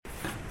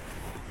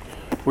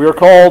We are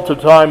called to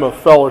time of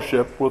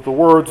fellowship with the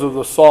words of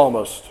the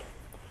psalmist.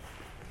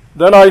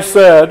 Then I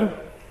said,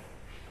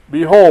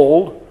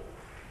 Behold,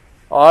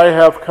 I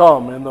have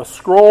come. In the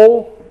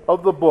scroll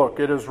of the book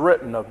it is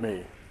written of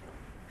me.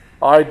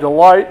 I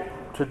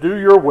delight to do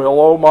your will,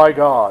 O my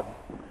God.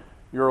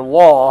 Your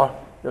law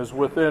is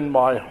within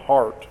my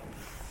heart.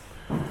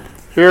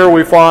 Here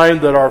we find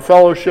that our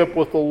fellowship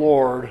with the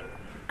Lord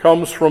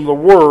comes from the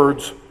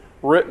words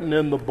written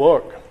in the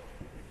book.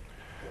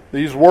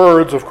 These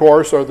words, of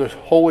course, are the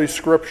Holy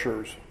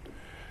Scriptures.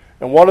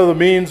 And one of the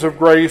means of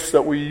grace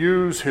that we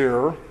use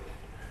here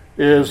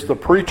is the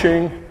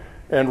preaching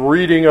and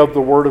reading of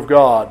the Word of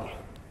God.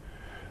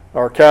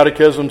 Our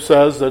catechism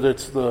says that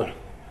it's the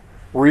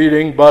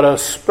reading, but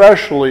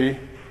especially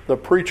the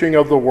preaching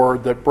of the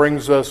Word that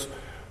brings us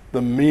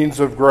the means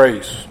of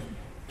grace.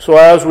 So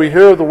as we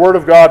hear the Word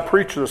of God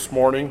preached this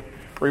morning,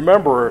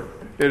 remember,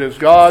 it is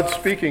God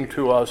speaking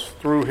to us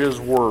through His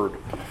Word.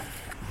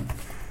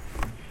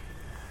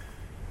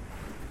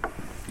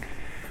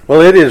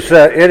 Well, it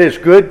is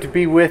good to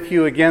be with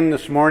you again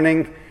this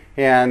morning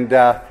and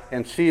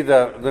see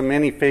the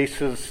many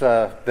faces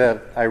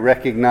that I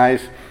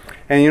recognize.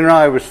 And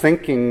I was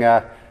thinking,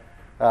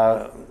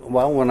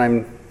 when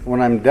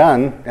I'm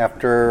done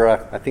after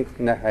I think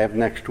I have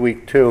next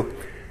week too,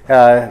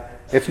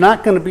 it's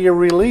not going to be a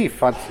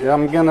relief.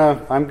 I'm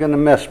gonna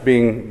miss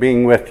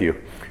being with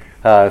you.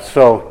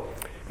 So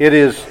it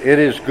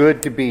is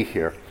good to be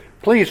here.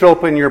 Please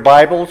open your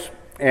Bibles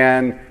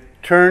and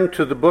turn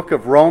to the book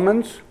of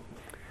Romans.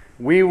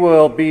 We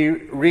will be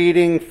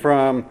reading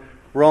from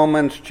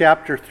Romans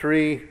chapter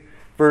 3,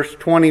 verse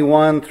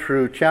 21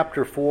 through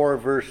chapter 4,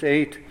 verse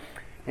 8,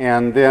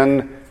 and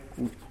then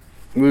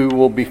we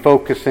will be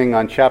focusing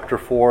on chapter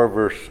 4,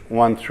 verse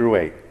 1 through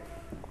 8.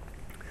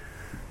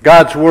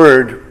 God's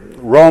Word,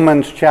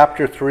 Romans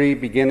chapter 3,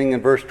 beginning in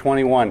verse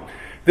 21.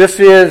 This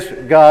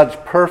is God's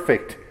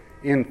perfect,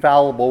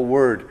 infallible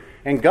Word,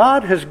 and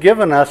God has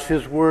given us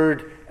His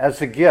Word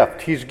as a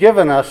gift. He's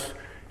given us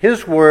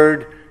His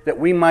Word that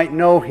we might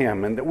know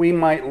Him and that we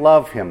might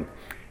love Him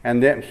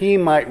and that He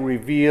might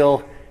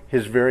reveal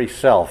His very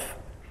self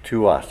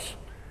to us.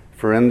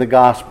 For in the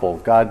gospel,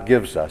 God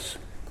gives us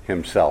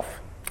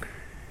Himself.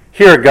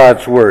 Hear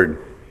God's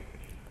Word.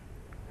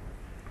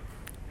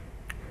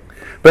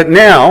 But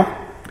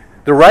now,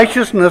 the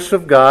righteousness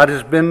of God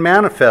has been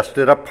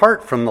manifested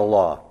apart from the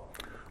law,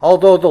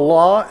 although the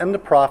law and the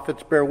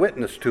prophets bear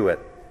witness to it.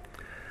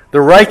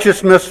 The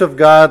righteousness of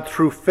God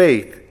through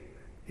faith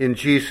in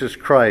Jesus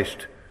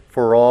Christ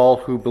for all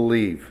who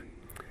believe.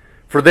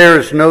 For there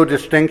is no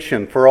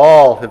distinction, for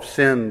all have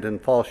sinned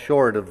and fall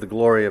short of the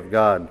glory of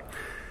God,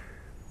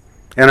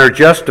 and are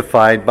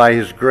justified by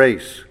His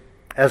grace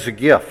as a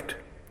gift,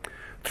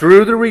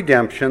 through the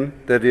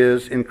redemption that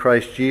is in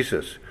Christ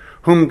Jesus,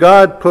 whom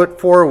God put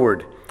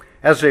forward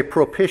as a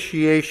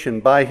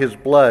propitiation by His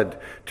blood,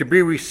 to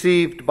be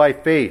received by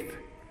faith.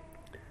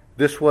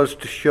 This was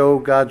to show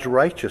God's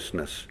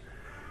righteousness,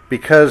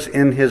 because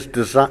in His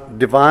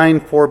divine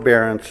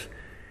forbearance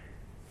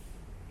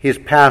He has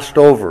passed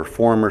over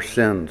former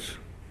sins.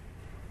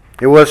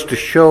 It was to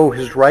show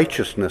His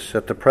righteousness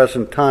at the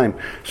present time,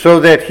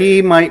 so that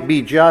He might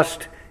be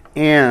just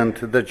and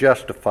the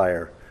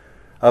justifier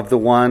of the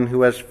one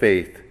who has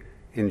faith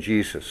in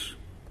Jesus.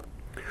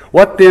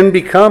 What then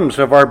becomes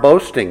of our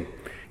boasting?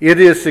 It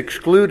is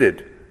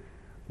excluded.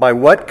 By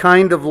what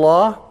kind of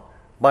law?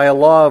 By a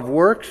law of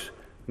works?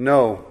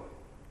 No,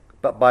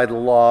 but by the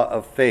law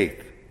of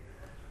faith.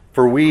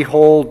 For we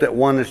hold that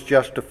one is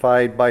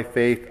justified by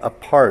faith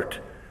apart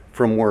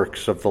from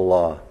works of the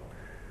law.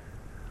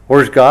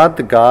 Or is God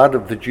the God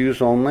of the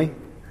Jews only?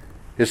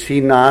 Is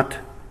He not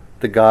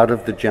the God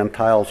of the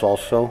Gentiles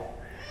also?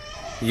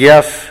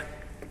 Yes,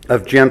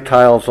 of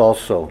Gentiles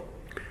also.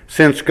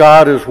 Since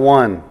God is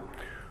one,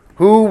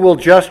 who will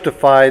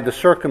justify the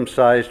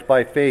circumcised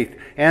by faith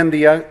and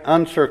the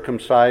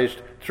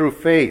uncircumcised through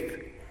faith?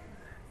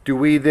 Do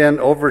we then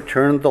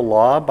overturn the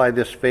law by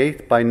this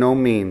faith? By no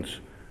means.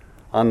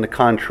 On the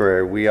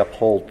contrary, we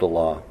uphold the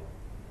law.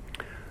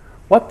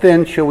 What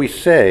then shall we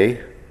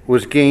say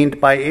was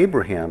gained by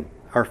Abraham,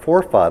 our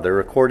forefather,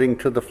 according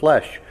to the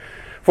flesh?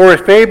 For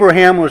if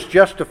Abraham was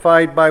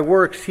justified by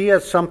works, he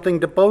has something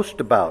to boast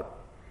about,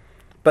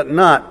 but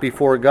not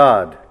before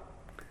God.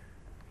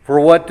 For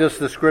what does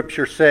the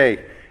Scripture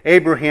say?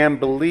 Abraham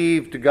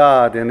believed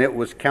God, and it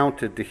was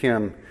counted to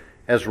him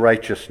as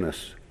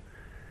righteousness.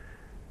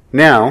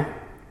 Now,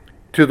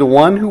 to the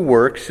one who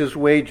works, his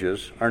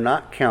wages are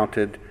not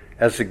counted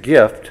as a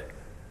gift,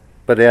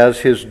 but as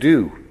his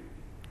due.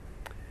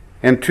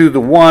 And to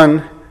the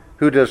one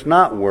who does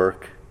not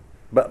work,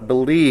 but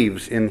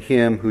believes in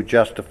Him who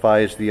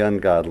justifies the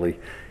ungodly,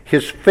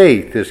 his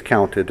faith is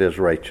counted as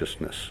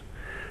righteousness.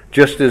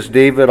 Just as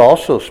David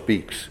also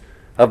speaks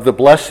of the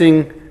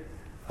blessing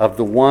of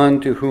the one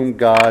to whom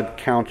God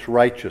counts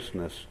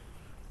righteousness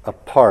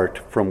apart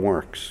from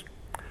works.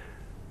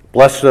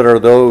 Blessed are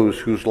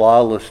those whose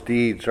lawless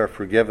deeds are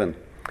forgiven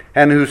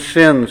and whose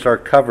sins are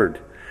covered.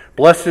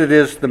 Blessed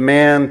is the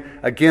man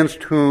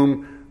against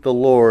whom the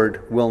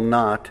Lord will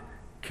not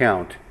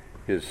count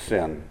his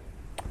sin.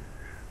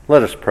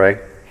 Let us pray.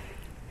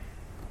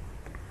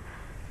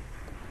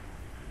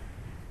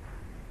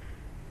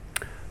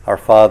 Our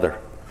Father,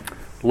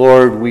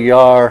 Lord, we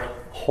are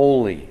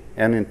wholly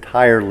and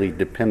entirely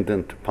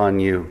dependent upon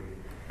you.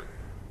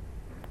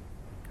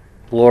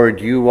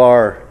 Lord, you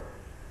are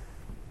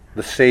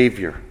the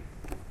Savior.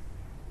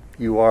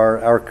 You are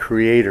our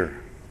Creator.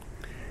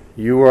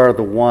 You are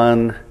the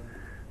one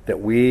that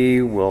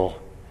we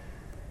will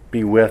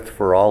be with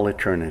for all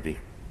eternity.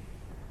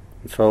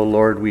 And so,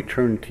 Lord, we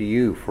turn to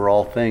you for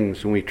all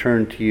things, and we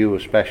turn to you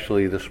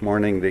especially this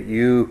morning that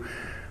you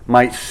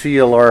might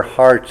seal our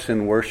hearts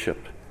in worship.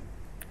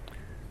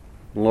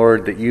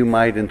 Lord, that you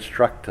might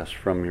instruct us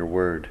from your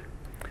word,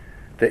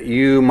 that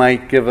you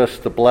might give us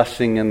the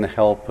blessing and the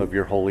help of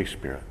your Holy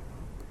Spirit.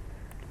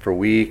 For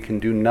we can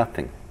do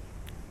nothing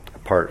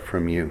apart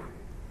from you.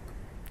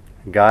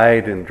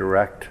 Guide and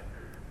direct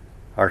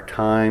our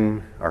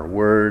time, our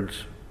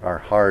words, our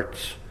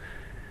hearts,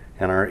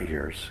 and our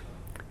ears.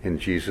 In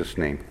Jesus'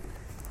 name,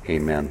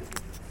 amen.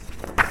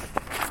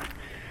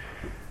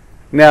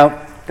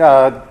 Now,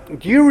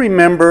 do you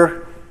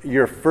remember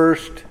your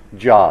first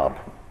job?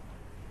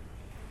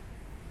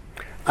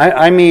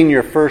 I mean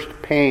your first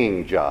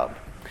paying job.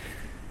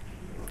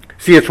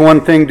 See, it's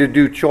one thing to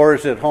do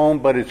chores at home,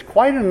 but it's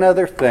quite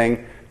another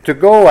thing to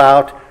go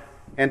out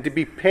and to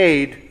be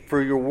paid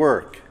for your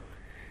work.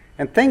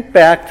 And think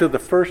back to the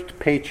first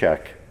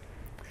paycheck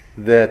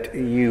that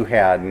you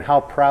had and how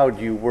proud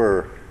you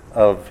were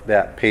of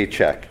that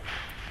paycheck.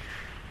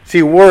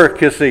 See,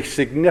 work is a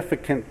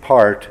significant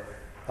part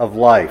of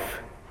life.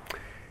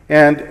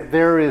 And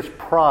there is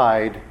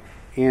pride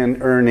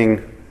in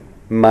earning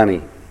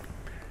money.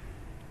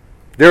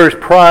 There is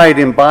pride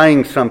in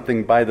buying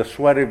something by the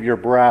sweat of your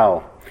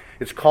brow.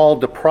 It's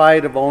called the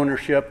pride of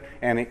ownership,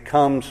 and it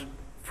comes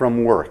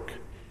from work.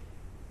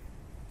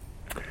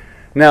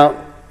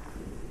 Now,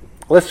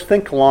 let's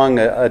think along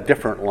a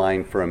different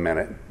line for a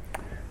minute.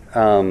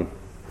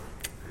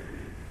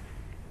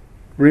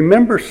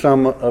 Remember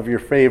some of your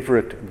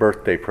favorite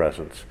birthday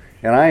presents.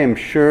 And I am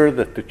sure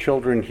that the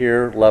children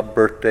here love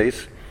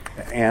birthdays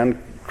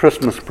and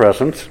Christmas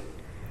presents.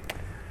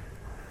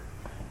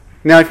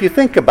 Now, if you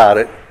think about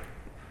it,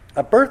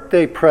 a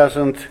birthday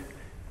present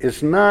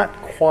is not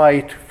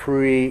quite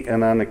free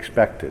and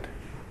unexpected.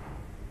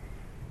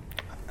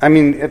 I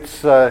mean,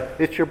 it's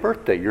your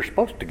birthday. You're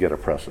supposed to get a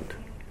present.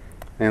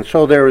 And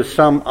so there is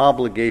some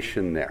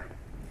obligation there.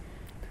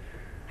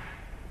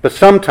 But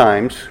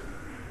sometimes,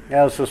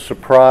 as a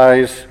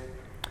surprise,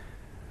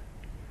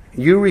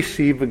 you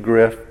receive a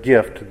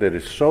gift that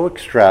is so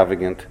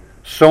extravagant,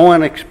 so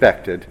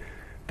unexpected,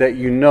 that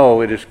you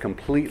know it is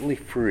completely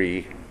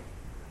free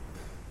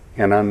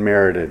and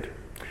unmerited.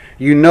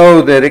 You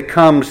know that it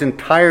comes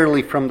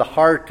entirely from the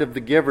heart of the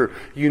giver.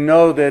 You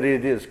know that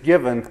it is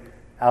given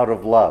out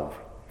of love.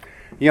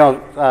 You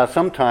know,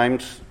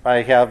 sometimes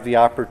I have the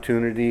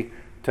opportunity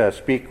to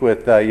speak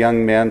with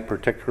young men,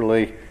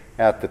 particularly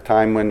at the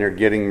time when they're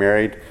getting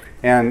married.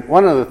 And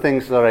one of the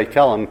things that I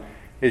tell them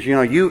is, you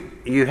know,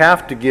 you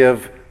have to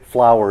give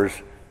flowers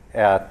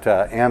at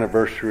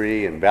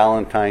anniversary and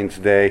Valentine's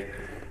Day.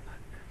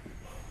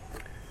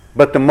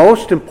 But the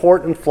most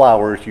important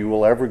flowers you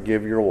will ever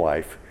give your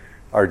wife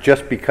are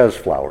just because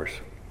flowers.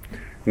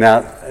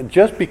 Now,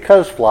 just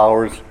because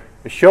flowers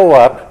show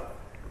up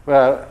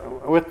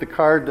with the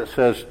card that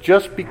says,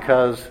 just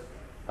because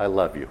I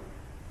love you.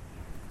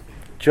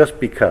 Just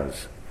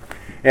because.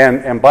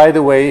 And by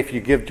the way, if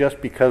you give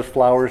just because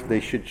flowers, they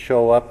should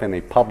show up in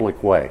a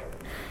public way.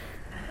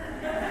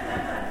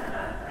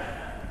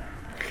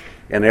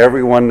 And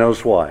everyone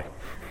knows why.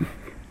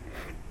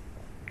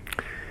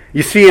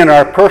 You see, in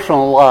our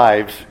personal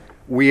lives,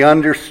 we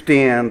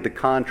understand the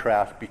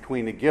contrast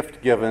between a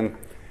gift given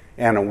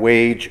and a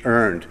wage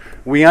earned.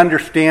 We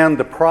understand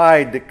the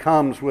pride that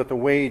comes with a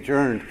wage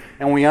earned,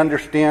 and we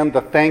understand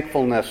the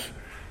thankfulness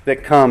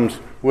that comes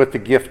with the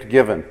gift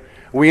given.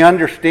 We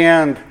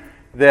understand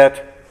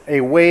that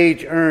a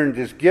wage earned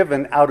is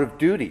given out of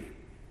duty.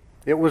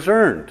 It was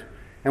earned.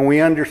 And we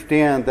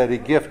understand that a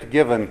gift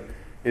given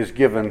is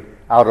given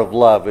out of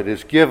love. It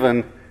is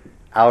given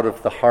out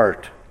of the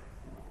heart.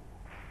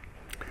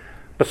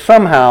 But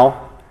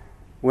somehow,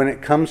 when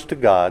it comes to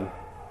God,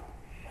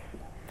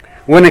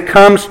 when it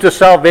comes to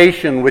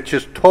salvation, which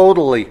is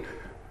totally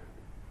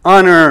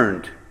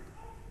unearned,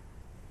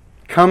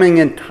 coming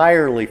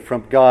entirely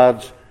from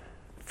God's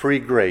free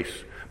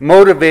grace,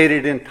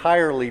 motivated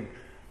entirely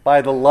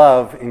by the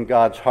love in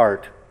God's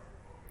heart,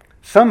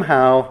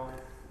 somehow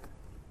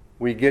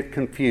we get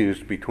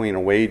confused between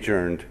a wage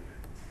earned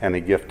and a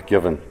gift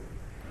given.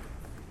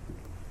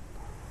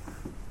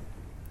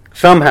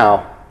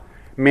 Somehow,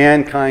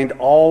 mankind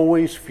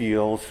always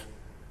feels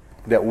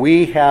that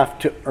we have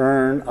to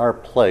earn our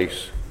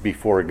place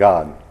before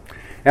God.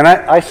 And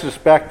I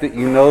suspect that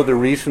you know the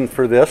reason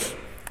for this.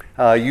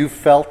 You've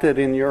felt it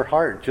in your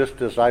heart,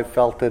 just as I've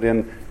felt it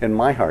in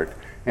my heart.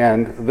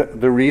 And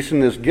the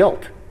reason is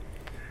guilt.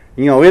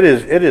 You know, it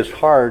is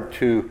hard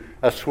to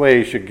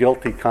assuage a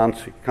guilty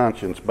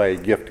conscience by a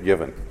gift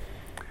given.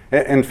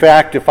 In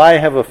fact, if I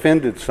have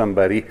offended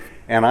somebody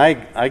and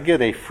I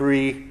get a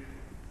free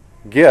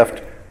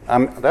gift,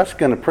 that's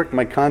going to prick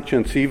my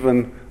conscience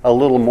even a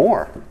little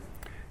more.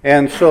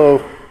 And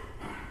so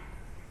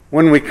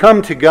when we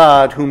come to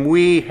God, whom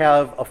we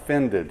have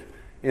offended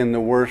in the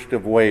worst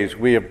of ways,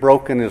 we have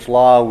broken his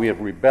law, we have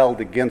rebelled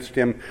against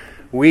him,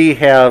 we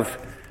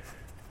have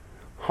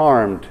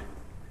harmed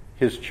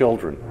his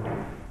children.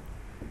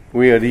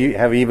 We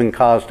have even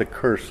caused a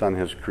curse on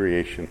his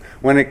creation.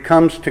 When it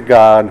comes to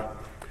God,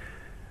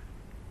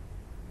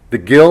 the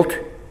guilt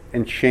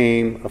and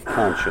shame of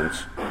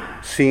conscience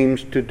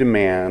seems to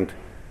demand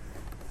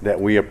that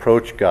we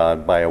approach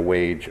God by a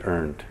wage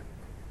earned.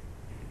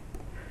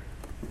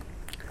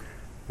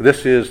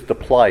 This is the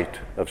plight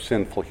of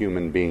sinful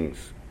human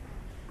beings.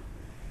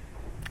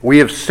 We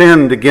have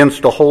sinned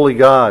against a holy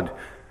God,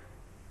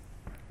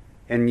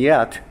 and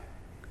yet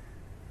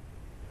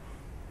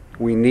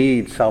we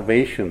need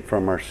salvation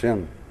from our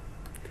sin.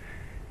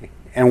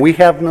 And we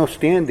have no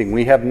standing.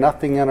 We have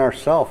nothing in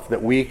ourselves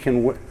that we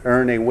can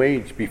earn a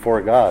wage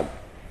before God.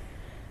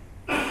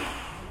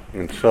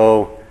 And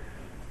so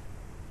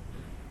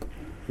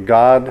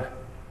God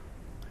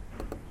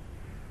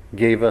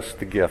gave us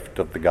the gift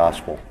of the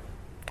gospel,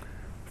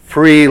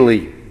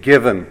 freely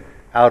given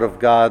out of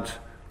God's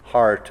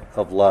heart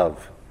of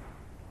love.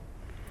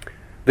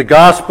 The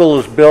gospel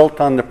is built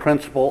on the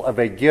principle of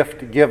a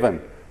gift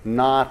given,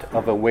 not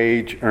of a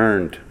wage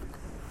earned.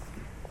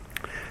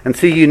 And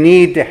see, you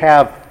need to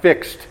have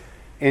fixed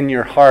in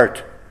your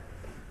heart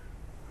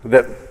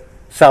that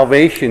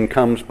salvation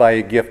comes by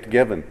a gift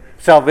given.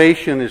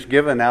 Salvation is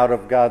given out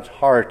of God's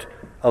heart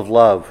of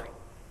love.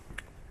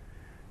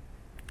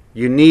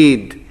 You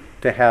need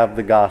to have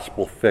the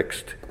gospel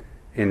fixed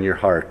in your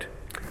heart.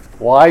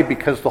 Why?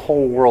 Because the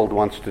whole world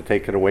wants to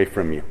take it away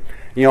from you.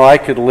 You know, I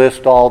could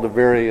list all the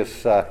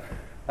various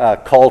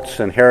cults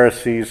and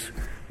heresies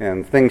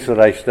and things that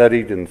I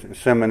studied in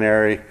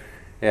seminary,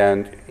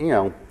 and, you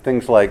know,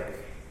 things like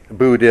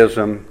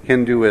Buddhism,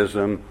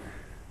 Hinduism,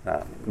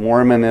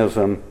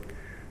 Mormonism,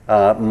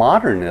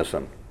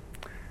 modernism.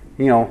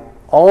 You know,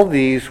 all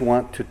these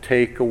want to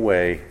take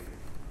away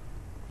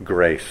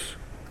grace.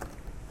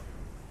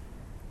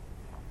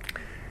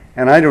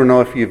 And I don't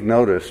know if you've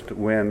noticed,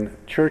 when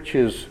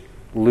churches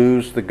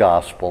lose the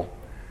gospel,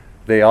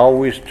 they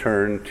always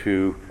turn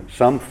to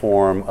some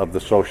form of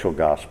the social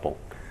gospel.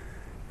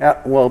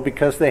 Well,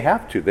 because they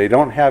have to. They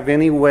don't have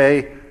any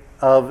way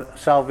of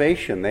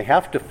salvation. They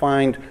have to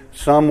find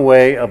some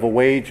way of a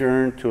wage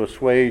earned to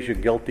assuage a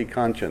guilty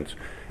conscience.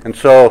 And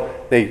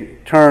so they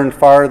turn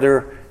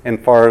farther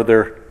and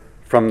farther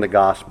from the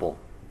gospel.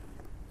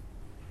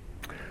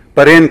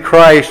 But in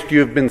Christ you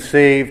have been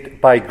saved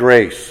by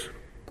grace.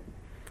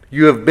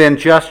 You have been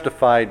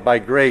justified by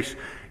grace.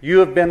 You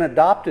have been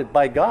adopted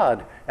by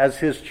God as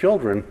his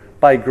children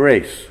by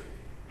grace.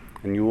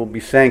 And you will be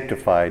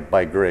sanctified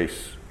by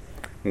grace.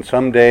 And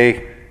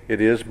someday it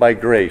is by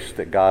grace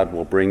that God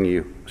will bring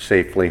you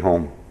safely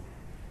home.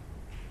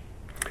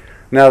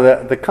 Now,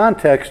 the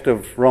context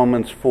of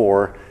Romans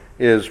 4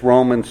 is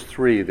Romans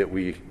 3 that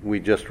we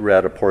just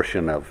read a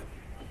portion of.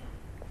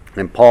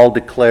 And Paul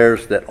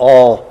declares that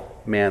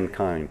all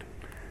mankind,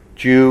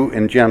 Jew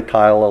and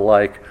Gentile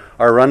alike,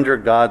 are under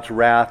God's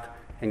wrath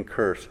and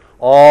curse.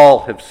 All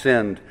have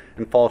sinned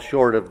and fall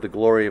short of the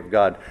glory of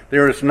God.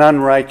 There is none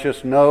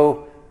righteous,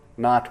 no,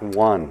 not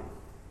one.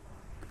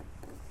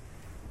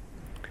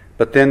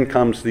 But then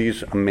comes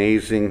these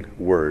amazing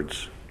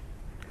words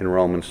in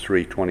Romans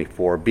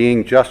 3:24,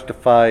 being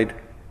justified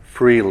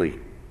freely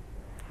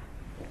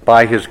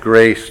by his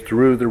grace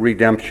through the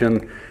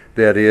redemption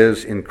that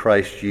is in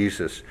Christ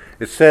Jesus.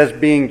 It says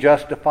being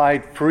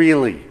justified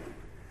freely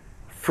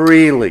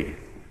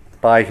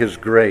by his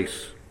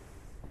grace.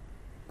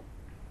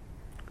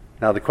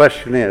 Now the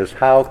question is,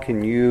 how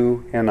can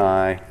you and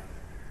I,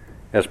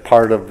 as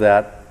part of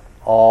that,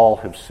 all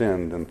have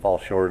sinned and fall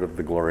short of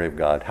the glory of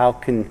God? How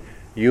can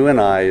you and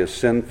I, as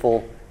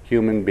sinful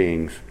human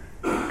beings,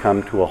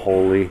 come to a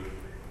holy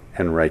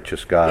and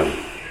righteous God?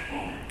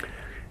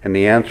 And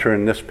the answer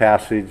in this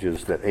passage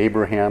is that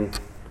Abraham,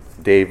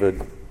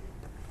 David,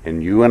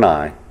 and you and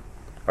I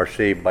are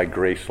saved by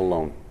grace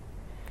alone.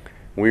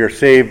 We are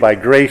saved by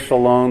grace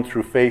alone,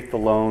 through faith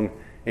alone,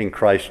 in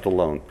Christ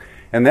alone.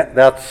 And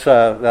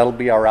that'll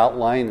be our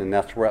outline, and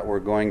that's what we're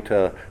going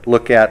to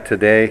look at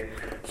today.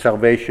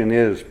 Salvation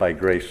is by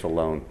grace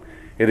alone.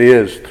 It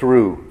is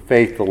through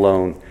faith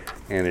alone,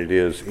 and it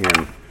is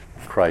in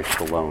Christ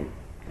alone.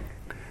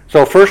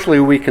 So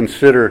firstly, we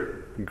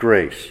consider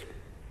grace.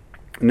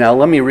 Now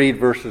let me read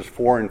verses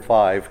 4 and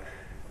 5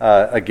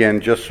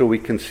 again, just so we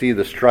can see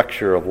the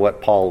structure of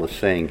what Paul is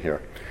saying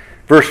here.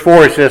 Verse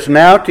 4, it says,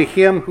 now to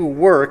him who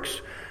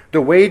works,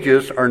 the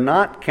wages are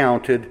not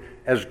counted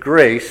as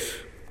grace,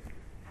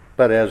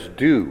 but as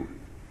due.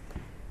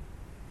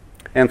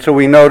 And so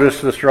we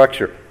notice the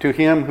structure. To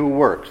him who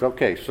works.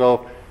 Okay,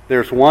 so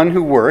there's one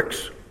who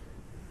works.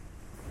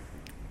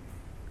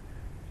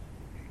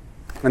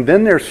 And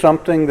then there's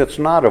something that's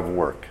not of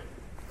work.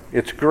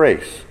 It's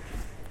grace.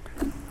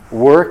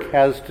 Work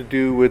has to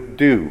do with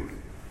due.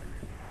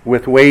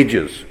 with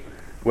wages,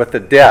 with a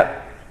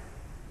debt.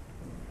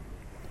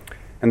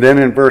 And then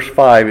in verse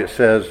 5 it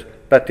says,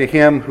 but to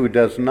him who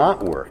does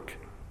not work.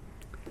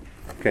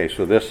 Okay,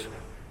 so this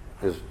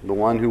is the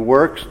one who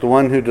works. The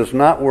one who does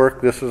not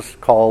work, this is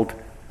called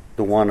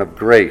the one of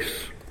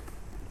grace.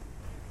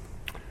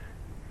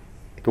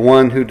 The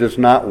one who does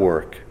not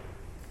work,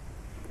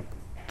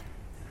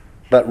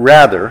 but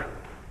rather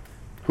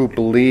who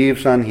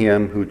believes on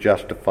him who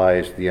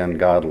justifies the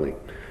ungodly.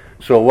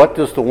 So what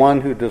does the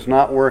one who does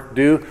not work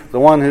do? The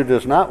one who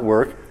does not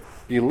work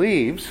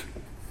believes,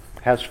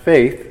 has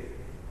faith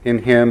in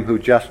him who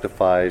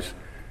justifies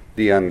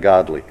the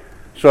ungodly.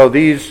 So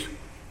these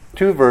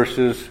two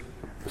verses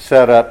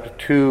set up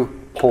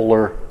two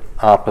polar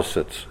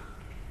opposites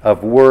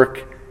of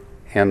work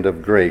and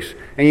of grace.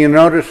 And you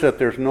notice that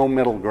there's no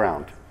middle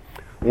ground.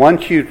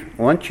 Once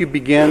you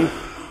begin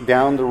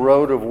down the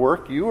road of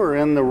work, you are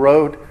in the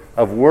road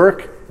of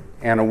work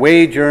and a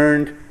wage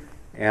earned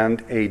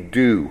and a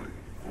due.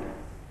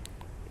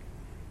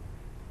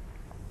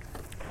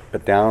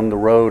 But down the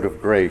road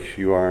of grace,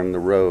 you are on the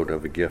road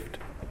of a gift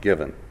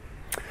given.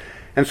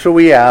 And so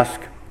we ask,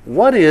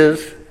 what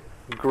is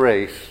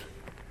grace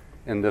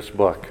in this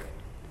book?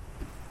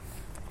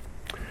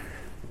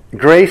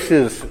 Grace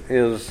is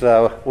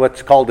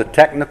what's called a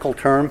technical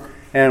term,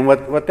 and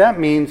what that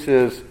means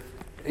is,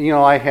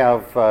 I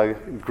have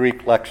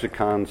Greek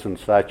lexicons and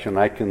such, and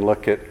I can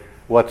look at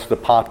what's the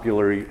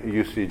popular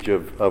usage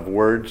of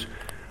words,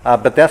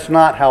 but that's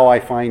not how I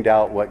find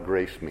out what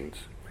grace means.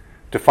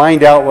 To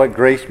find out what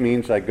grace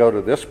means, I go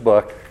to this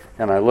book,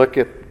 and I look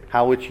at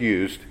how it's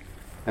used,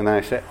 and then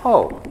I say,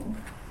 oh,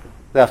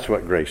 that's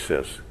what grace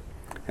is.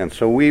 And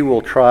so we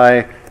will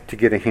try to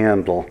get a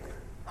handle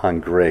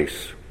on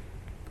grace.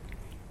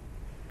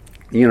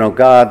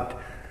 God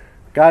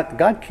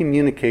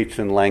communicates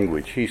in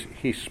language.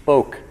 He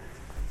spoke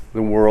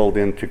the world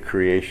into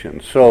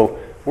creation. So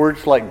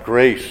words like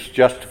grace,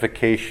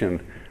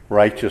 justification,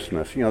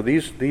 righteousness,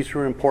 these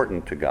are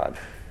important to God.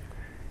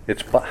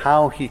 It's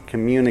how he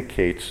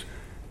communicates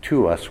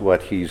to us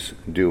what he's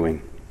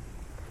doing.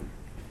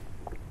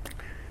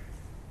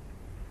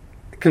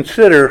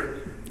 Consider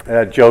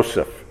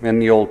Joseph in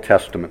the Old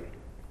Testament.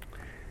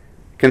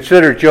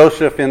 Consider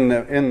Joseph in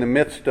the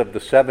midst of the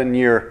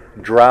 7-year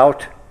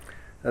drought.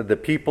 The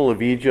people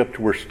of Egypt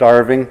were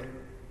starving.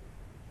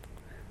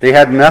 They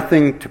had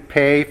nothing to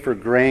pay for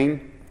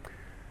grain,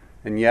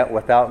 and yet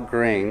without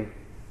grain,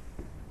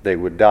 they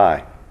would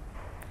die.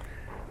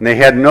 And they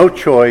had no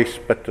choice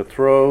but to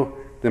throw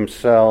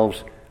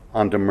themselves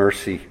onto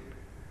mercy,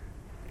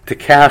 to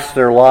cast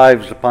their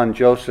lives upon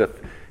Joseph.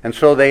 And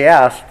so they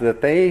asked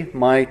that they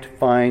might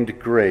find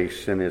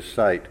grace in his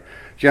sight.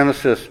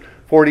 Genesis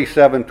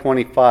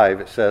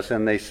 47:25, it says,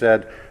 and they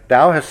said,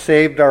 thou hast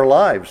saved our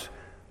lives.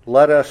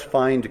 Let us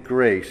find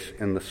grace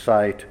in the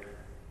sight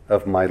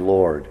of my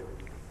Lord.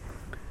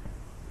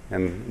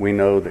 And we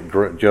know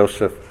that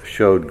Joseph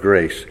showed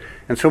grace.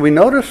 And so we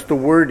notice the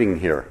wording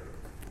here.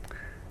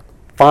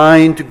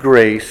 Find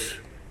grace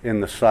in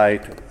the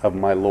sight of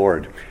my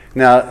Lord.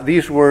 Now,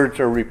 these words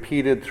are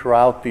repeated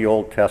throughout the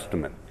Old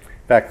Testament.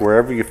 In fact,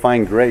 wherever you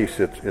find grace,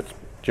 it's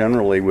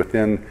generally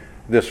within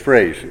this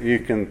phrase. You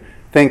can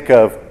think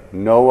of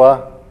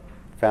Noah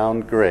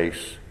found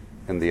grace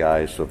in the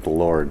eyes of the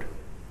Lord.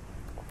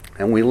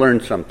 And we learn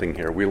something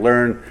here. We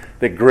learn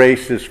that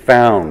grace is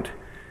found.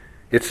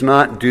 It's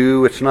not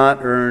due, it's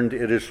not earned,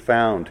 it is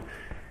found.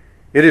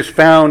 It is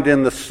found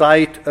in the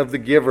sight of the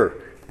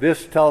giver.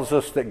 This tells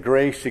us that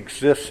grace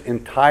exists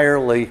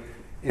entirely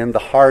in the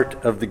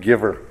heart of the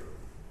giver.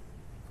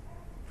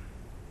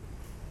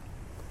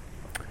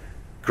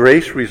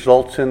 Grace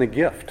results in a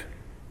gift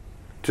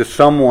to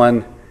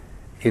someone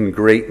in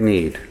great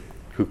need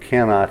who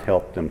cannot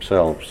help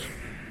themselves.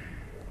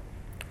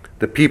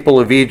 The people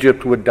of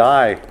Egypt would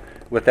die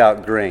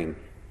without grain.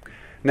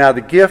 Now,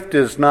 the gift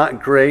is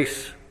not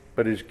grace,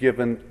 but is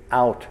given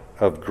out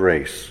of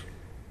grace.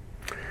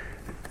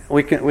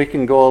 We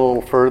can go a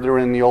little further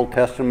in the Old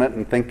Testament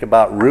and think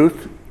about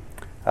Ruth,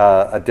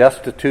 a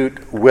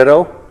destitute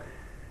widow.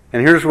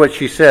 And here's what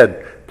she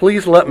said: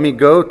 please let me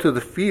go to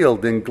the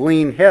field and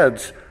glean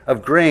heads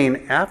of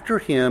grain after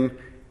him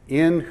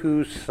in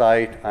whose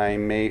sight I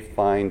may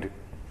find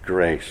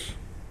grace.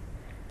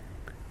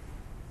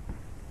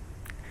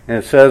 And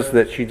it says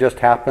that she just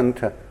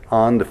happened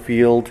on the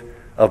field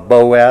of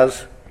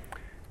Boaz,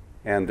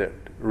 and that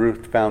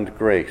Ruth found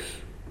grace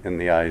in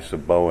the eyes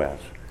of Boaz.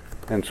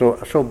 And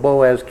so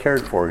Boaz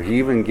cared for her. He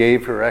even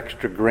gave her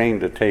extra grain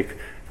to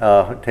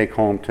take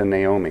home to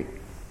Naomi.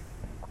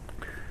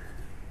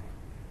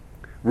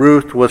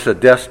 Ruth was a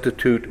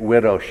destitute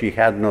widow. She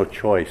had no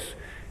choice.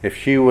 If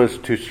she was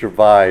to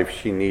survive,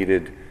 she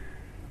needed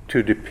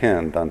to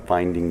depend on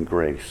finding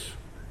grace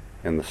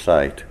in the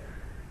sight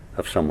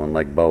of someone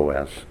like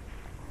Boaz.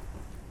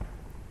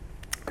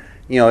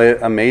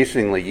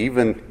 Amazingly,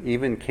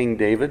 even King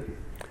David,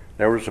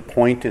 there was a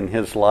point in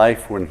his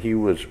life when he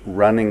was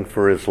running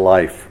for his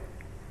life.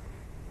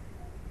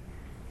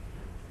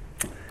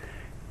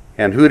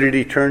 And who did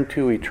he turn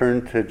to? He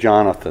turned to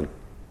Jonathan.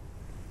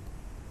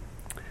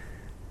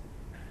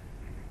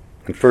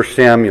 In 1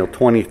 Samuel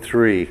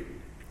 23,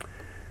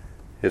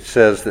 it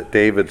says that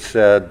David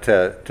said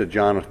to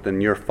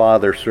Jonathan, "Your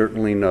father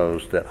certainly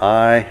knows that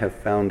I have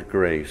found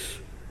grace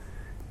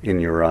in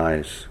your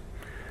eyes."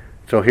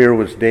 So here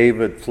was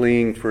David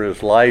fleeing for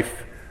his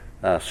life.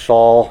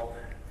 Saul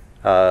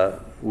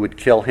would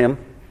kill him.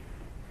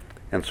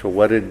 And so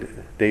what did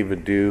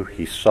David do?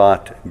 He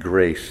sought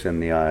grace in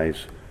the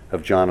eyes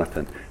of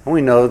Jonathan. And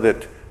we know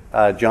that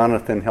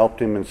Jonathan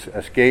helped him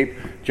escape.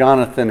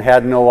 Jonathan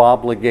had no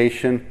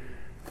obligation,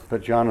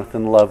 but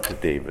Jonathan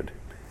loved David.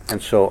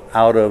 And so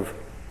out of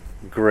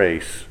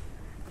grace,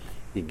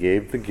 he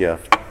gave the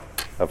gift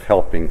of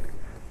helping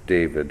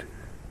David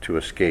to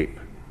escape.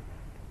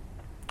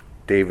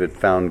 David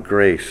found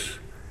grace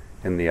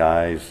in the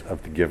eyes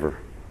of the giver.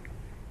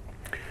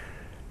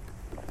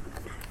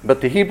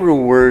 But the Hebrew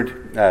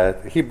word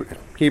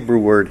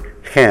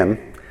hen,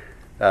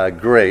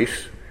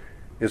 grace,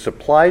 is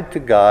applied to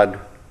God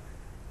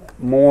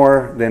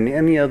more than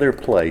any other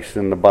place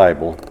in the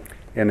Bible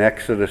in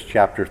Exodus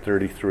chapter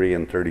 33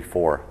 and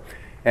 34.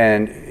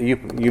 And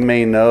you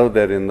may know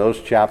that in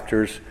those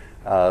chapters,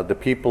 the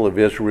people of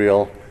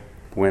Israel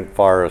went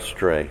far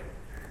astray.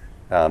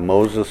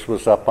 Moses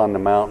was up on the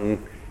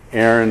mountain.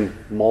 Aaron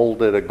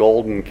molded a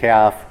golden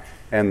calf,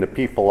 and the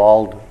people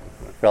all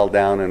fell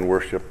down and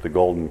worshiped the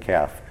golden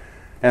calf.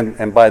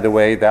 And by the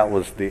way, that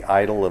was the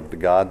idol of the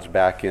gods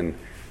back in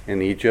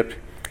Egypt.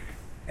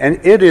 And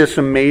it is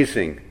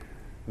amazing.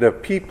 The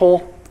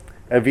people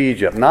of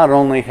Egypt,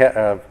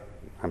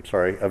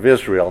 of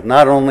Israel,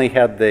 not only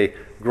had they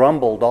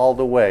grumbled all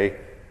the way,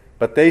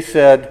 but they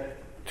said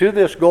to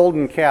this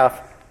golden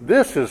calf,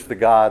 "This is the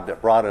God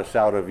that brought us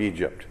out of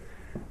Egypt."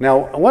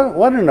 Now,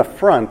 what an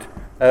affront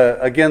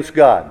against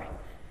God.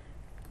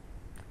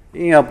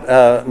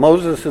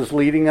 Moses is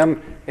leading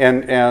them,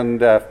 and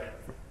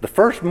the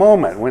first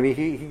moment when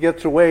he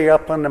gets away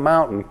up on the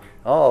mountain,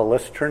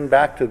 let's turn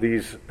back to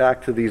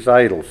these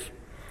idols.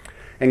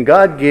 And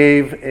God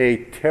gave a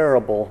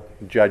terrible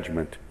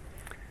judgment.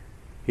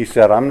 He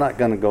said, "I'm not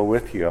going to go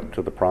with you up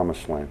to the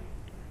promised land.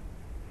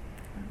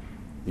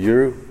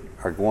 You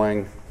are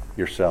going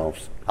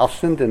yourselves. I'll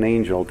send an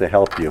angel to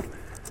help you,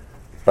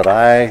 but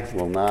I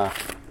will not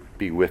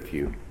be with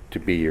you to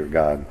be your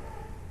God."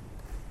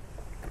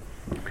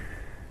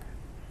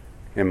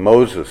 And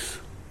Moses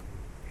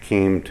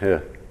came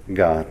to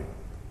God,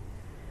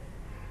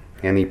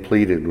 and he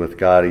pleaded with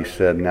God. He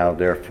said, "Now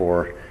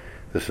therefore,"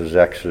 this is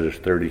Exodus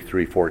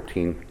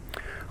 33:14,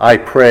 "I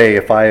pray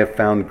if I have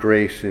found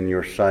grace in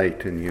your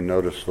sight," and you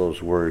notice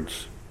those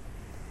words,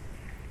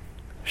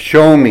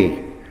 "show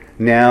me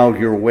now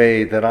your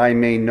way, that I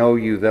may know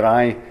you, that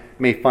I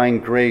may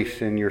find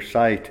grace in your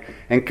sight,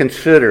 and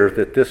consider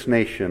that this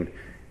nation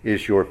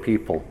is your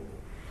people."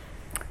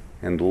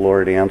 And the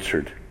Lord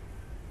answered,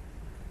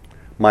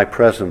 "My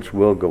presence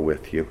will go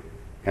with you,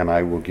 and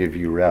I will give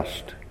you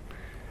rest."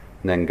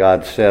 And then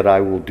God said,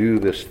 "I will do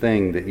this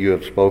thing that you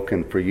have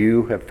spoken, for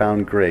you have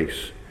found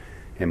grace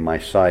in my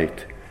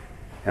sight,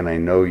 and I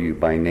know you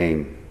by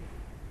name."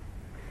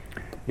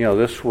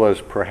 This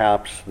was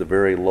perhaps the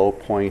very low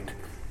point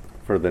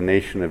for the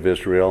nation of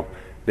Israel.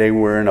 They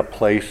were in a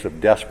place of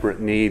desperate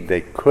need.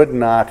 They could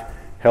not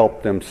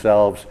help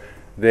themselves.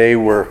 They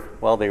were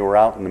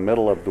out in the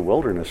middle of the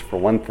wilderness, for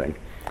one thing,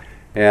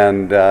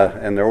 and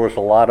there was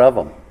a lot of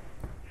them.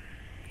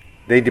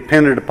 They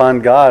depended upon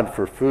God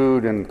for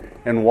food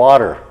and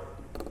water,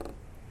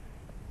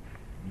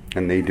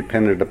 and they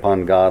depended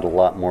upon God a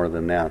lot more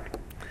than that.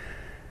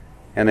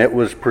 And it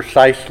was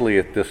precisely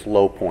at this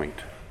low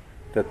point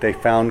that they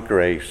found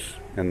grace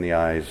in the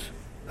eyes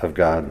of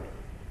God.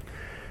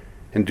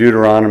 In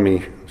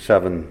Deuteronomy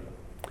 7,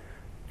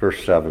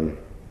 verse 7,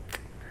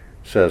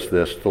 says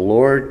this, "The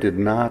Lord did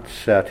not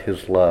set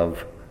his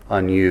love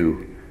on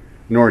you,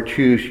 nor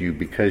choose you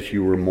because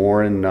you were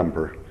more in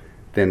number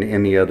than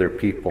any other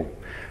people.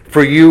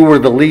 For you were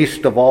the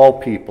least of all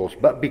peoples,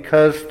 but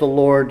because the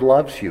Lord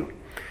loves you,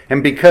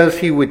 and because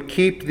he would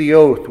keep the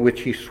oath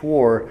which he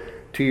swore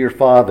to your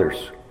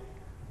fathers."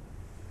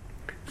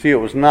 See, it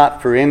was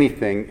not for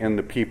anything in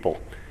the people.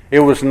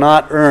 It was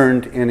not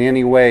earned in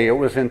any way. It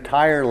was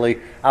entirely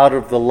out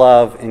of the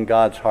love in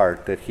God's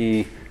heart that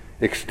he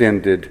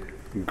extended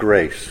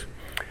grace.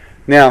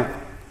 Now,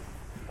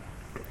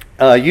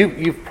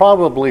 you've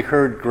probably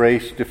heard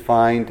grace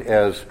defined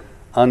as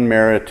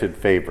unmerited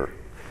favor,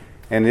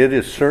 and it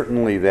is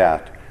certainly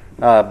that.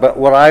 But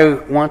what I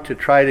want to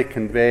try to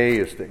convey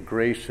is that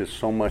grace is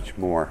so much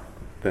more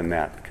than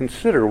that.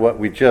 Consider what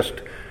we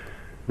just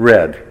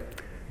read.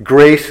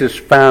 Grace is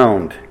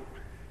found.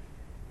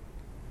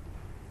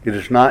 It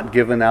is not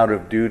given out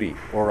of duty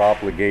or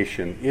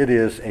obligation. It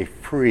is a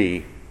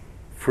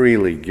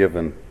freely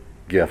given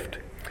gift.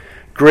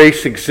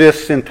 Grace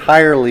exists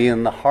entirely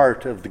in the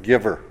heart of the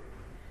giver.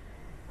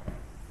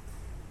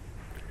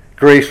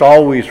 Grace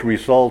always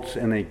results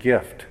in a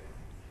gift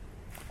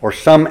or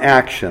some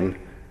action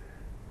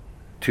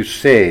to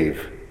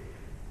save.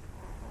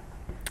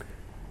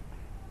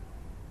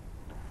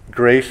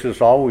 Grace is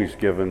always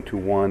given to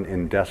one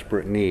in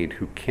desperate need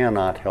who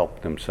cannot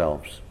help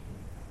themselves.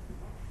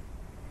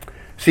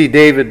 See,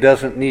 David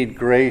doesn't need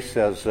grace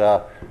as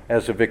a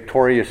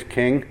victorious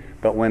king,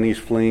 but when he's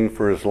fleeing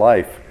for his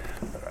life.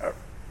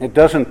 It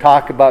doesn't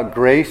talk about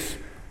grace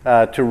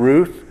to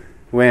Ruth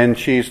when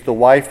she's the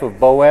wife of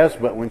Boaz,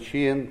 but when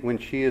she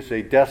is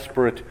a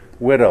desperate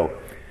widow.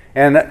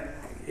 And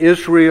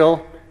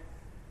Israel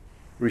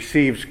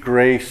receives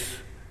grace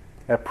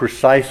at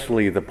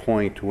precisely the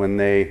point when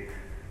they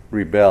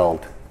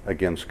rebelled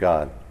against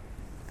God.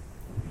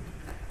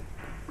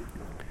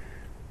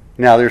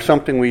 Now, there's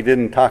something we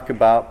didn't talk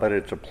about, but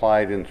it's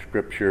applied in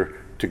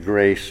Scripture to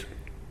grace.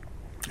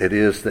 It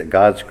is that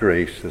God's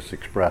grace is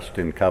expressed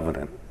in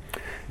covenant.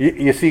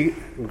 You see,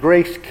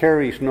 grace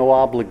carries no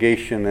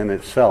obligation in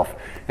itself.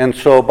 And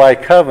so by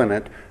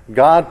covenant,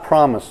 God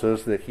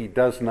promises that he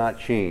does not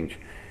change.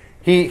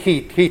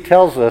 He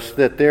tells us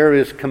that there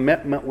is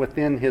commitment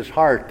within his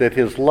heart, that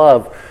his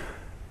love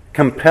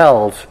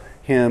compels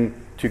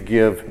him to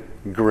give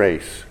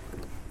grace,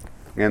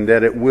 and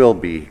that it will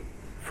be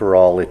for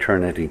all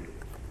eternity.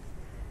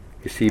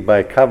 You see,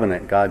 by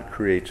covenant, God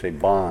creates a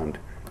bond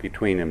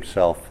between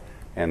himself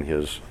and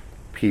his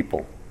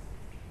people.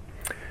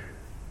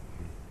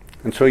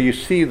 And so you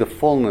see the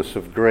fullness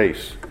of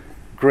grace.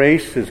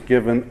 Grace is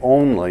given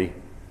only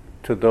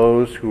to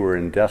those who are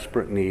in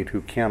desperate need,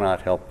 who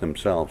cannot help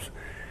themselves.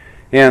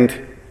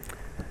 And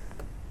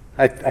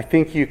I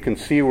think you can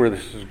see where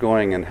this is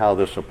going and how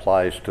this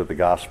applies to the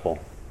gospel.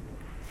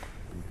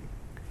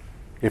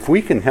 If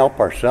we can help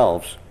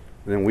ourselves,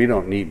 then we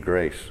don't need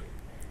grace.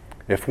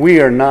 If we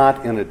are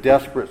not in a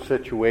desperate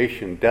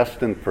situation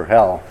destined for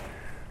hell,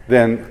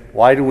 then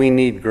why do we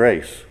need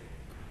grace?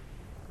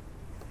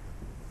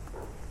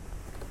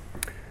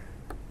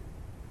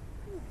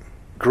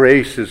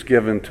 Grace is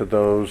given to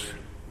those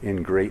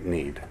in great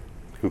need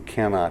who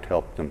cannot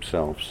help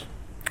themselves.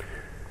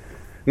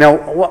 Now,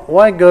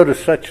 why go to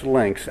such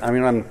lengths? I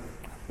mean,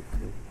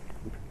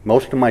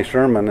 most of my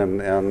sermon,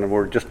 and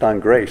we're just on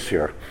grace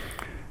here.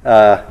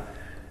 The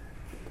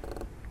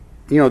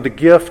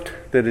gift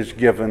that is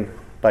given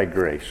by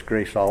grace,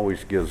 grace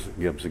always gives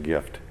a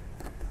gift,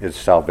 is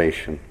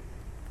salvation.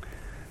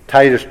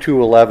 Titus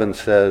 2:11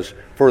 says,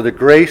 "For the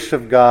grace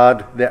of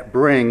God that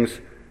brings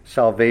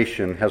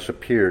salvation has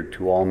appeared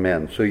to all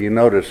men." So you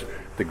notice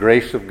the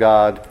grace of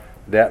God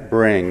that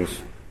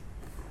brings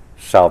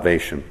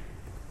salvation.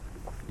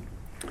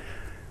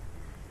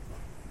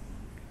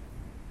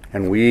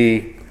 And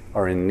we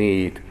are in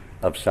need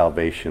of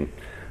salvation.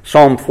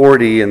 Psalm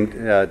 40,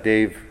 and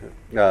Dave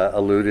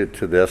alluded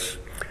to this,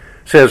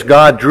 says,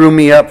 "God drew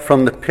me up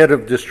from the pit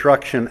of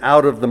destruction,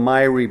 out of the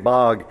miry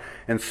bog,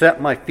 and set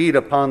my feet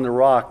upon the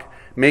rock,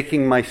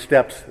 making my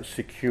steps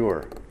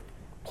secure,"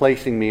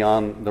 placing me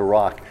on the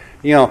rock.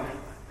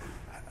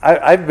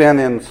 I've been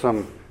in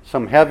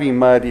some heavy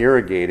mud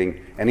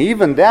irrigating, and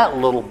even that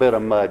little bit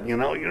of mud,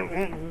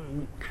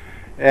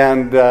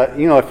 and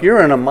if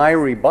you're in a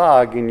miry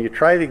bog and you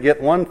try to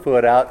get one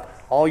foot out,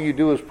 all you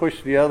do is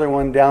push the other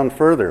one down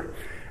further.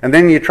 And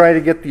then you try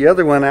to get the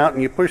other one out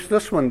and you push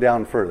this one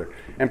down further.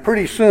 And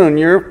pretty soon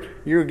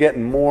you're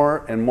getting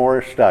more and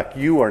more stuck.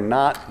 You are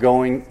not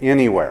going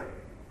anywhere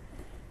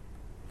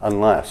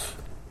unless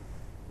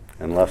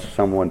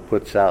someone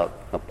puts out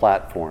a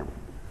platform,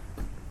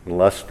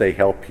 unless they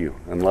help you,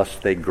 unless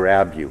they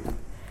grab you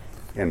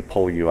and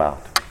pull you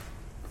out.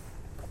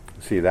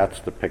 See, that's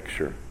the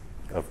picture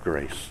of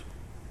grace.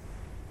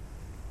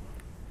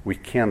 We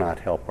cannot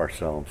help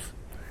ourselves.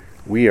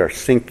 We are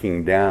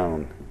sinking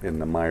down in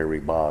the miry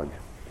bog.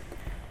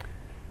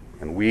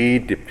 And we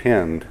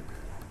depend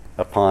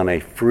upon a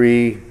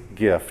free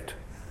gift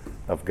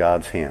of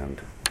God's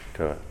hand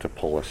to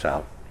pull us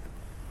out.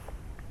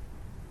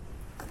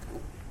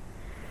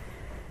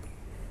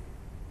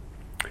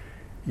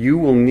 You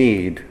will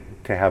need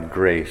to have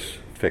grace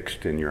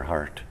fixed in your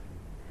heart,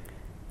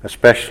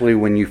 especially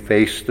when you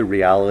face the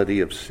reality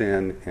of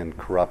sin and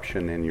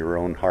corruption in your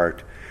own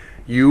heart.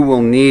 You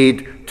will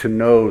need to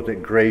know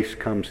that grace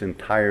comes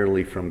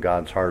entirely from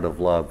God's heart of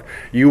love.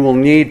 You will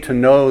need to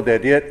know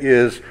that it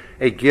is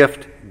a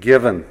gift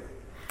given.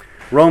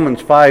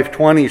 Romans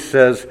 5:20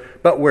 says,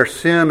 "But where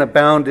sin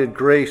abounded,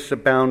 grace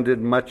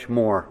abounded much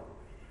more."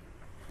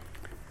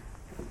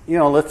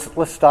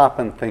 Let's stop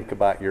and think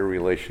about your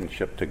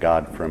relationship to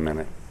God for a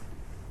minute.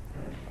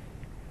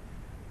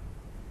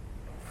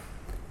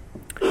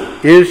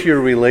 Is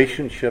your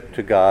relationship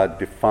to God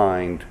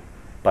defined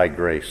by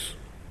grace?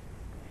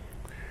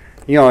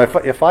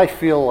 If I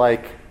feel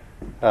like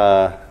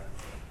I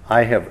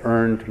have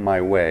earned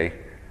my way,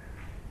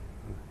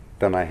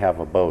 then I have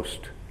a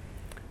boast.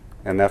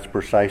 And that's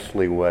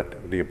precisely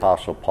what the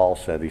Apostle Paul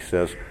said. He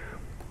says,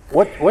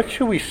 what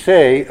should we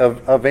say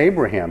of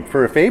Abraham?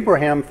 For if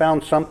Abraham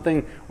found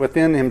something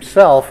within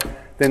himself,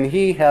 then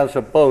he has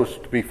a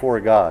boast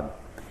before God.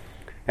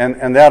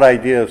 And that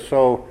idea is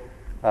so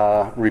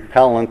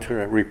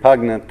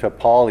repugnant to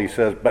Paul. He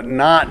says, but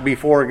not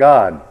before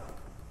God.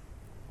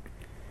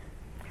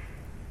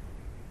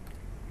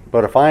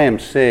 But if I am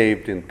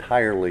saved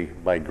entirely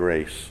by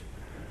grace,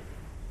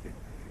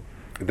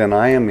 then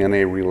I am in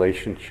a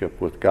relationship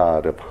with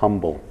God of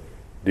humble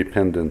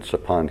dependence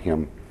upon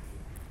Him.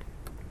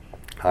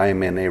 I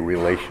am in a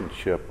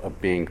relationship of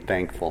being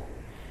thankful,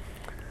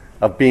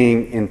 of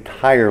being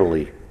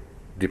entirely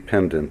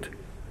dependent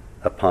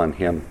upon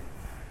Him.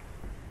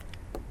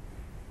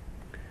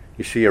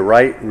 You see, a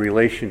right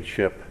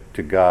relationship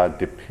to God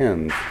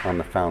depends on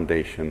the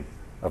foundation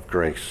of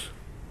grace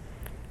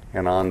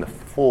and on the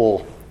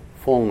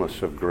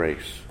fullness of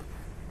grace,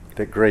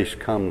 that grace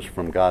comes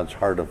from God's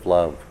heart of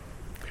love.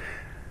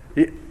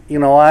 You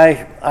know,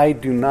 I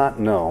do not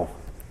know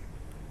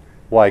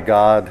why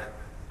God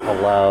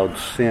allowed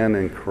sin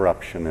and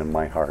corruption in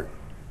my heart.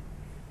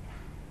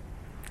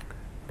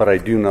 But I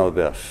do know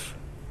this.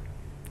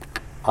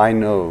 I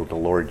know the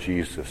Lord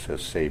Jesus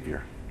as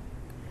Savior.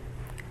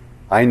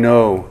 I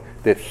know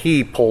that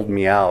He pulled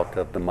me out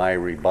of the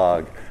miry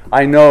bog.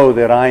 I know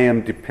that I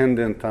am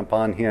dependent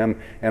upon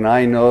Him, and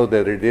I know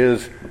that it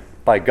is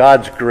by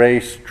God's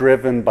grace,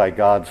 driven by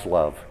God's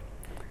love.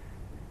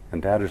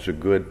 And that is a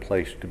good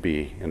place to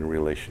be in a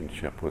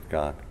relationship with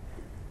God.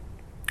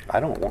 I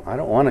don't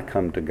want to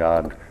come to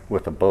God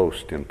with a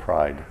boast and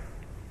pride.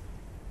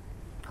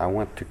 I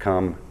want to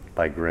come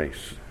by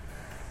grace.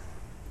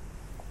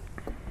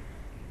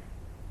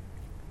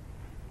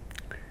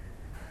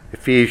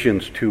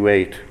 Ephesians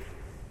 2:8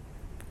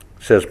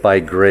 says,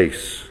 "By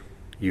grace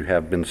you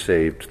have been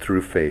saved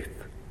through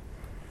faith,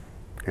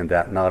 and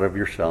that not of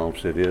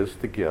yourselves, it is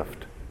the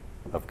gift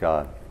of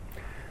God."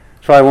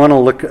 So I want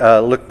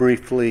to look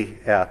briefly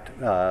at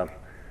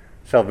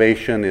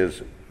salvation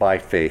is by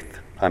faith.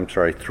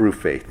 Through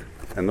faith.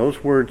 And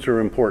those words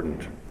are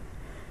important.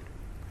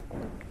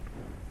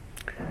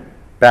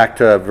 Back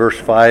to verse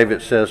 5,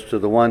 it says, "To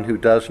the one who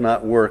does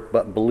not work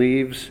but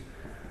believes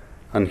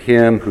on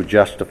Him who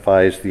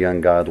justifies the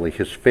ungodly,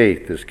 his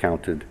faith is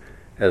counted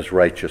as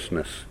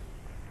righteousness."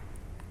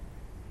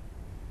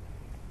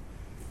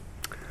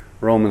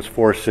 Romans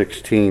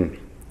 4:16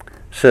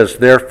 says,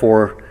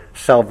 "Therefore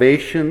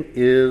salvation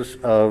is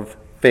of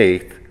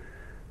faith,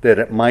 that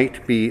it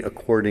might be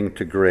according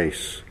to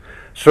grace,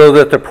 so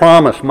that the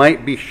promise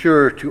might be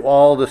sure to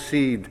all the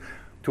seed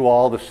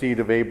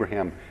of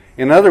Abraham."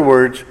 In other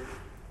words,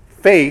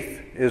 faith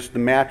is the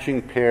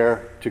matching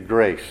pair to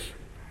grace.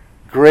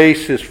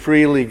 Grace is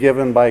freely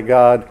given by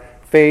God.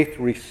 Faith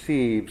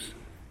receives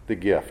the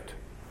gift.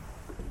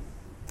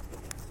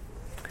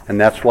 And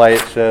that's why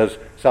it says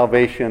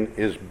salvation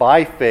is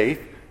by faith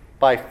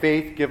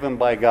given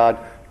by God,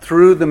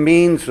 through the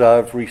means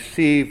of,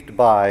 received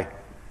by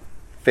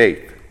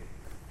faith.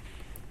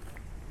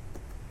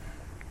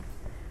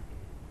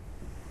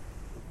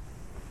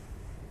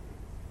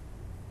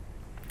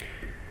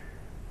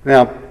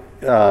 Now,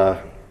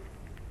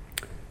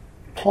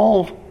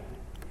 Paul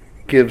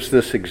gives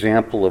this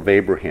example of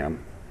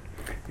Abraham,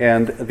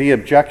 and the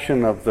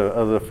objection of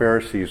the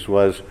Pharisees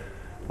was,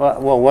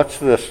 well, what's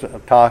this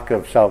talk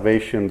of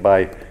salvation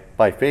by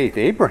faith?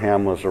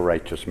 Abraham was a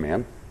righteous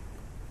man.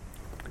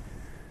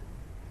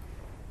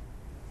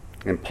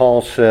 And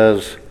Paul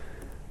says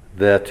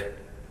that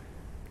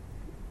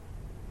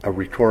a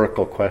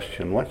rhetorical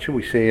question, what should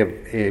we say of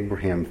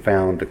Abraham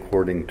found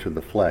according to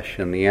the flesh?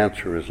 And the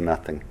answer is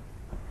nothing.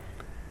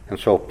 And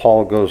so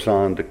Paul goes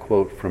on to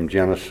quote from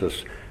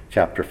Genesis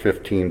chapter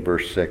 15,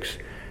 verse 6,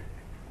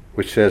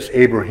 which says,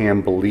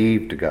 "Abraham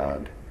believed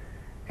God,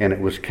 and it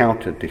was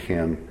counted to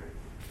him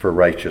for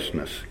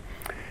righteousness."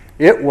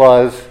 It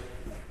was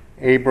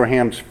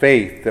Abraham's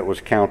faith that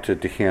was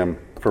counted to him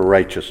for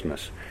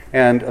righteousness.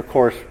 And of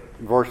course,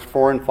 verse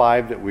 4 and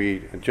 5 that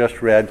we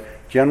just read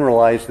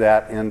generalize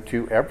that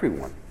into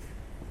everyone.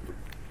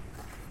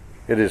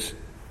 It is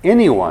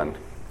anyone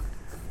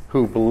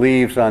who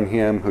believes on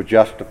Him who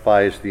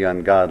justifies the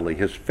ungodly.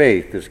 His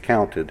faith is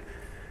counted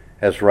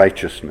as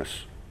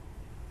righteousness.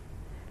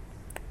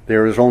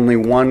 There is only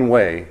one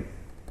way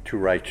to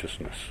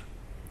righteousness,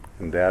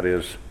 and that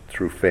is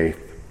through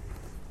faith.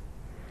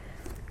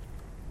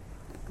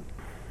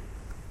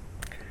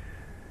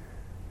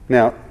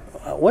 Now,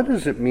 what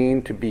does it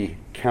mean to be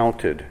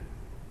counted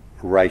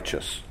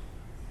righteous?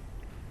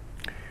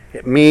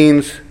 It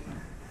means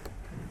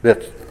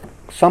that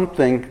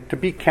something, to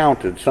be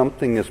counted,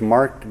 something is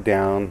marked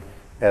down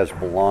as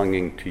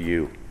belonging to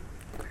you.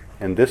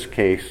 In this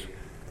case,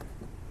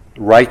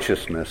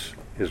 righteousness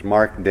is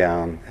marked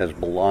down as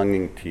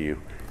belonging to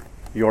you.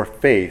 Your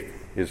faith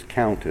is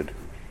counted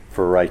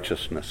for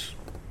righteousness.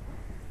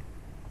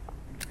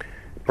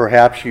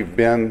 Perhaps you've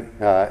been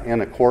in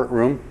a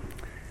courtroom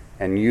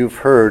and you've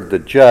heard the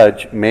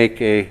judge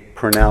make a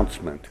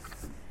pronouncement.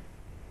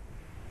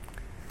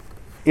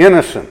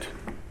 Innocent,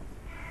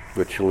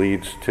 which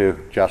leads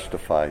to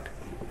justified.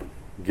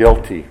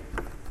 Guilty,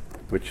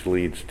 which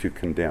leads to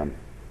condemn.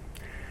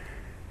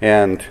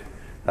 And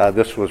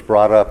this was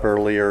brought up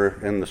earlier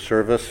in the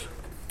service.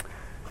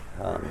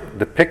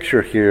 The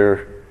picture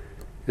here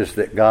is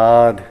that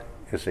God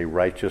is a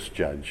righteous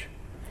judge.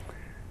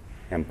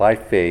 And by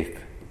faith,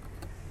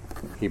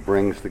 He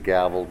brings the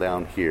gavel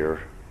down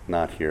here,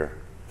 not here.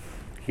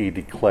 He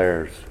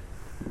declares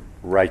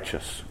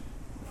righteous,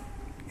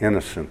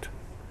 innocent,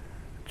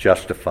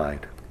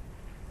 justified.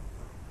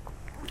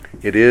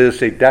 It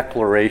is a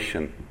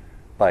declaration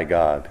by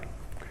God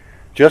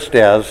just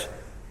as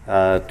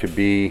to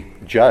be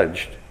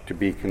judged, to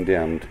be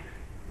condemned,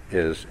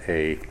 is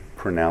a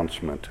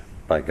pronouncement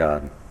by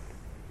God.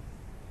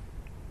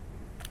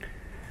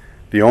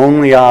 The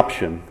only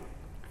option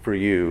for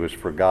you is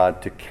for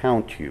God to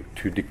count you,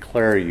 to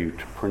declare you,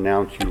 to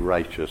pronounce you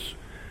righteous,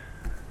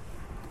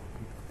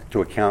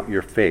 to account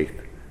your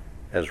faith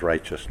as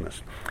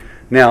righteousness.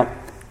 Now,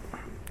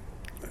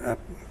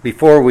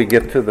 before we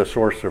get to the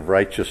source of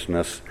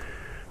righteousness,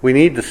 we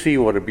need to see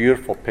what a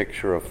beautiful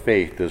picture of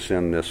faith is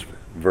in this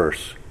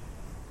verse.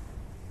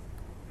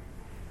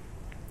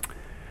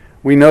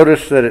 We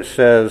notice that it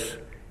says,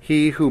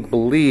 "He who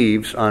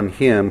believes on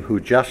him who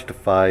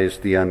justifies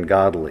the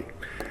ungodly."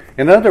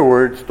 In other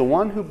words, the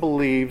one who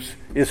believes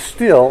is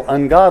still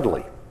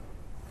ungodly.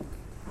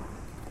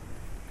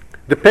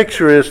 The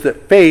picture is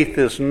that faith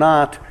is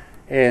not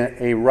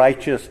a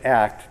righteous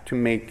act to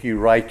make you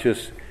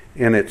righteous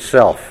in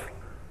itself.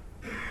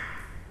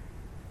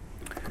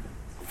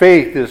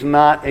 Faith is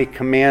not a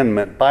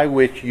commandment by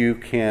which you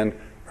can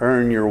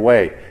earn your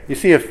way. You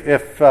see,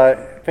 if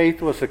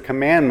faith was a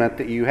commandment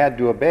that you had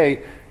to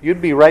obey,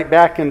 you'd be right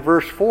back in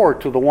verse 4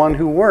 to the one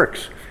who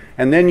works.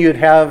 And then you'd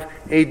have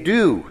a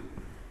due.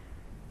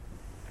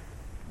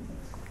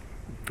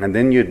 And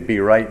then you'd be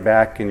right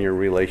back in your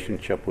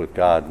relationship with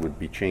God would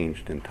be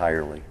changed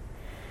entirely.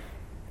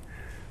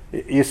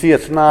 You see,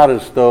 it's not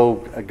as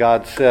though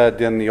God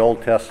said in the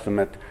Old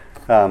Testament,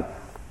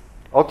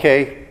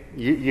 okay,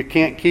 you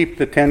can't keep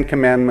the 10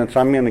 commandments.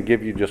 I'm going to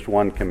give you just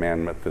one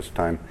commandment this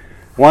time.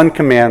 One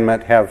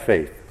commandment, have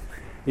faith.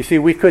 You see,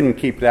 we couldn't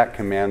keep that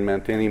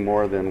commandment any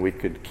more than we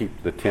could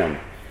keep the 10.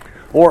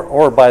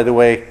 Or by the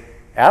way,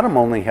 Adam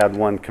only had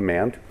one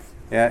command,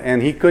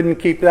 and he couldn't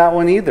keep that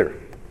one either.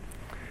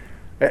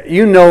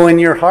 You know in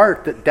your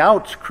heart that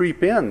doubts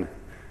creep in,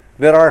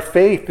 that our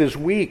faith is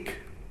weak.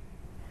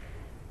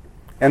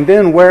 And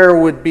then where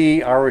would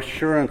be our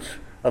assurance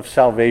of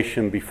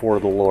salvation before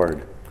the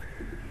Lord?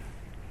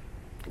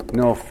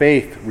 No,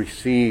 faith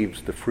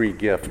receives the free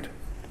gift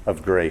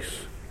of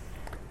grace.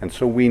 And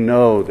so we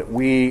know that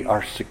we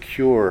are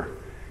secure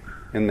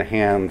in the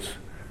hands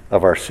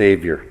of our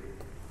Savior.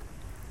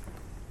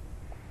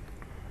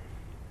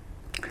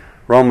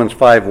 Romans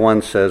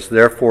 5:1 says,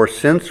 "Therefore,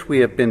 since we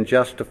have been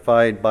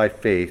justified by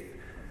faith,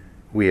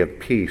 we have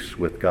peace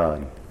with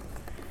God."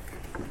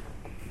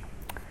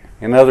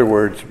 In other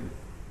words,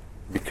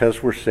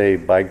 because we're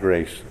saved by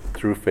grace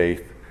through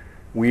faith,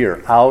 we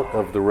are out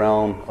of the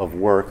realm of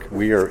work.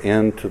 We are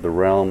into the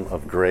realm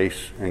of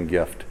grace and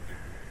gift.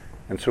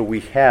 And so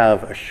we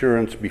have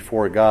assurance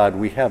before God.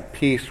 We have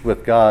peace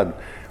with God.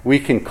 We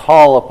can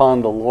call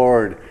upon the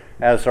Lord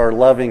as our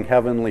loving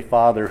Heavenly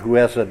Father who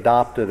has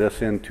adopted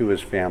us into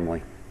His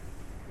family.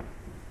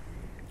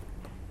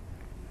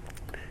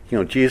 You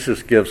know,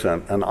 Jesus gives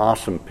an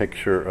awesome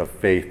picture of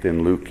faith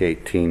in Luke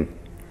 18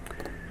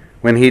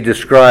 when He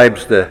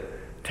describes the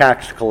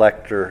tax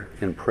collector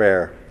in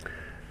prayer.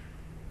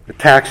 The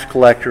tax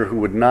collector who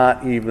would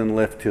not even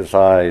lift his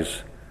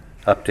eyes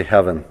up to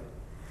heaven,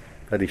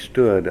 but he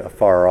stood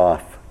afar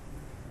off,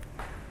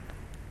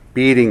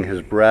 beating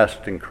his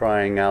breast and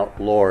crying out,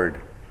 "Lord,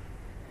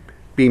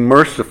 be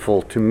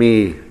merciful to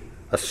me,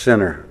 a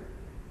sinner."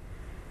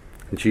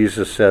 And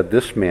Jesus said,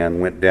 "This man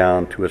went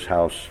down to his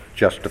house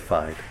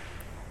justified,"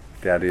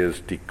 that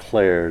is,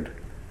 declared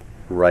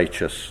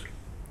righteous.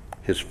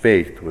 His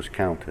faith was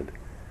counted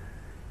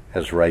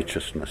as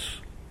righteousness.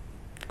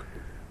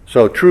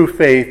 So true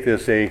faith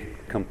is a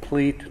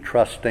complete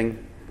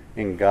trusting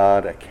in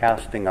God, a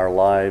casting our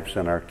lives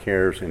and our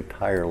cares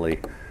entirely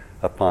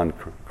upon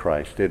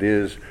Christ. It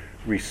is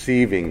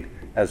receiving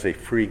as a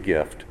free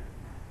gift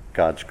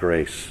God's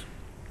grace.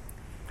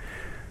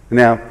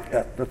 Now,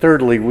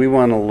 thirdly, we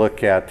want to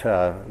look at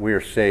we are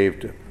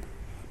saved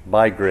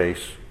by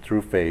grace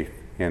through faith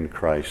in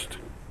Christ.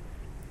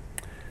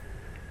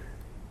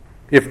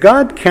 If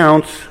God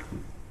counts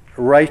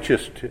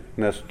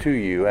righteousness to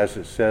you, as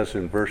it says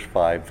in verse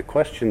 5, the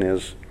question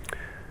is,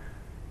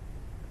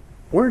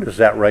 where does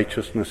that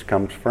righteousness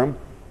come from?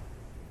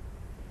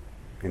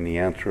 And the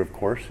answer, of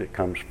course, it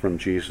comes from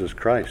Jesus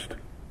Christ.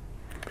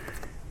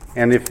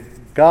 And if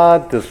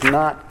God does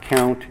not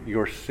count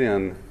your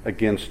sin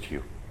against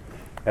you,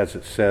 as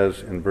it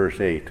says in verse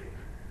 8,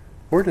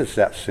 where does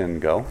that sin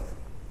go?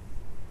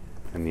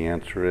 And the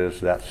answer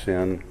is that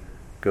sin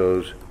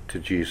goes to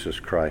Jesus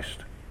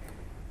Christ.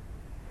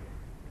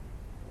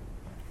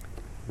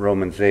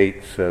 Romans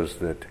 8 says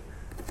that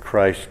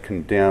Christ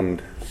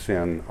condemned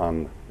sin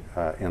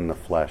in the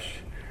flesh.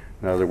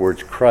 In other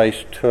words,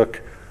 Christ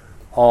took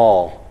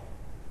all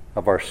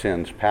of our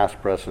sins,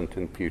 past, present,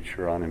 and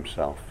future, on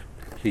himself.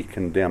 He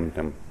condemned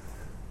them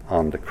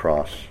on the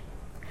cross.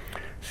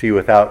 See,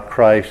 without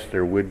Christ,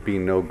 there would be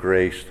no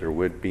grace, there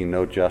would be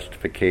no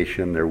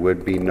justification, there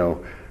would be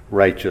no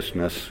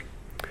righteousness.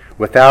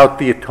 Without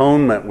the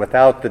atonement,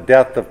 without the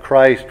death of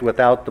Christ,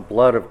 without the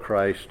blood of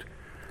Christ,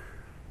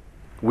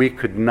 we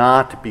could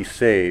not be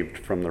saved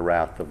from the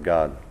wrath of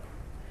God.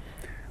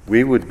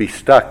 We would be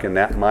stuck in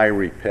that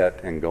miry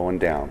pit and going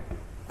down.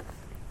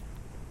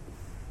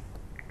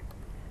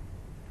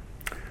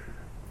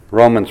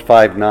 Romans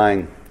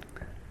 5:9.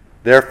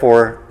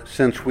 Therefore,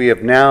 since we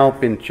have now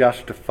been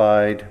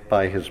justified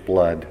by his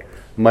blood,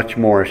 much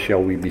more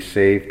shall we be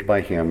saved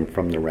by him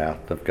from the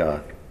wrath of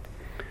God.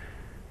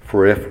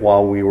 For if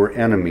while we were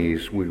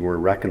enemies we were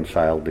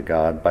reconciled to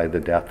God by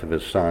the death of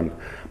his Son,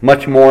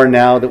 much more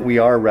now that we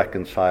are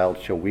reconciled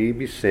shall we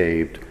be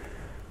saved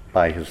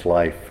by his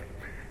life.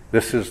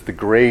 This is the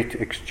great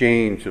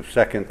exchange of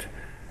 2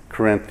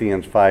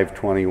 Corinthians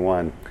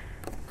 5:21.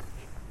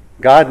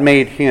 God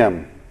made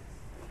him,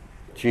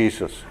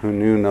 Jesus, who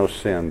knew no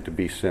sin, to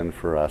be sin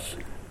for us,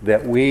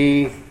 that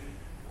we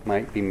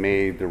might be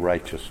made the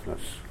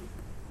righteousness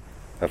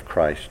of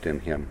Christ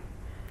in him.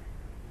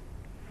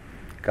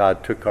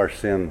 God took our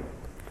sin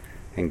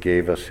and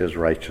gave us his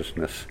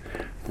righteousness.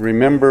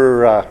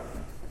 Remember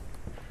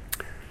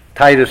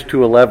Titus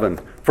 2:11.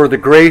 For the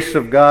grace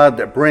of God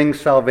that brings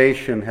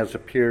salvation has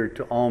appeared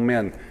to all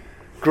men.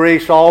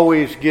 Grace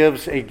always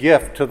gives a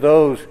gift to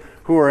those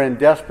who are in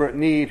desperate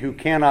need, who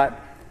cannot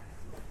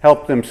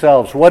help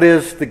themselves. What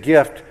is the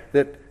gift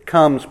that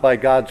comes by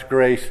God's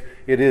grace?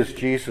 It is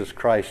Jesus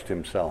Christ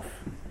himself.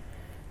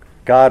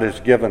 God has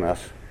given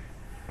us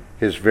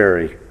his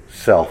very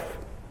self.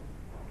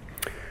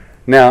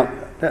 Now,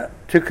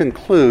 to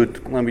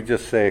conclude, let me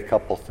just say a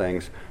couple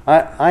things.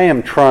 I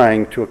am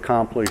trying to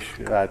accomplish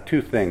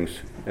two things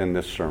in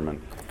this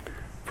sermon.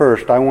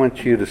 First, I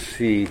want you to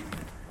see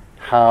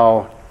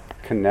how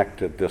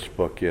connected this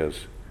book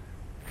is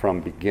from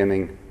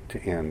beginning to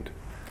end.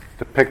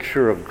 The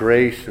picture of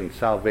grace and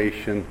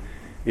salvation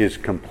is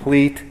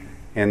complete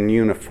and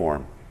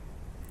uniform.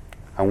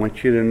 I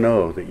want you to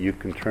know that you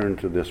can turn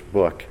to this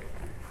book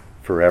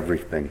for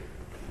everything.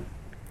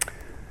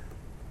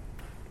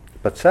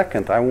 But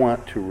second, I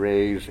want to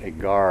raise a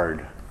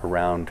guard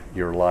around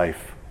your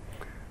life,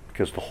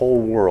 because the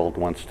whole world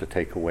wants to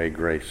take away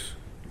grace.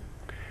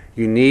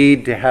 You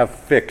need to have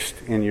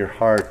fixed in your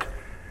heart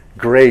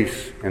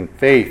grace and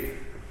faith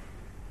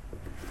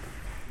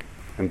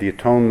and the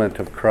atonement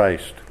of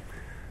Christ,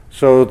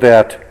 so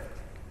that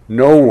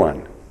no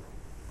one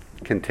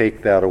can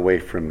take that away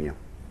from you.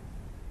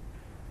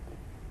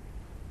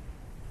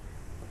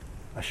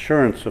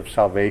 Assurance of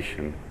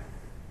salvation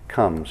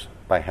comes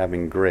by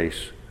having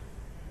grace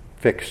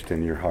fixed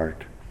in your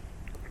heart.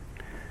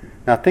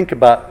 Now think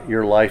about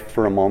your life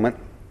for a moment.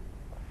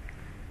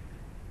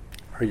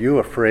 Are you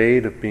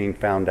afraid of being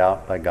found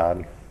out by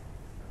God?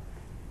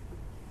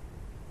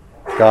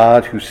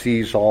 God who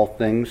sees all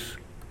things?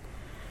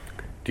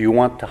 Do you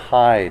want to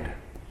hide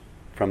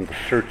from the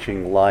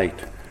searching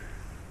light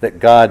that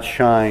God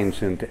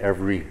shines into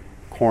every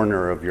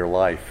corner of your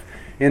life,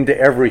 into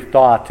every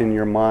thought in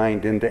your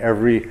mind, into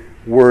every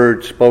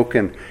word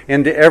spoken,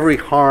 into every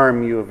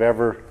harm you have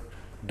ever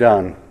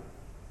done?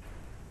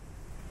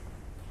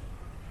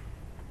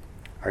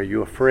 Are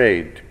you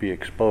afraid to be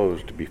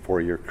exposed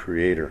before your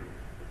Creator?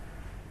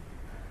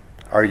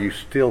 Are you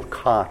still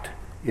caught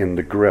in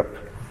the grip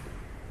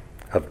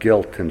of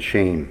guilt and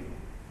shame,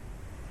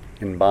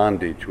 in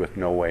bondage with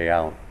no way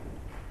out?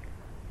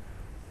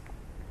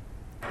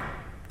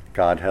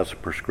 God has a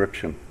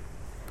prescription,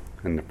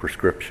 and the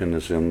prescription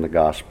is in the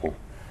gospel.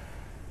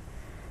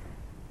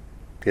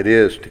 It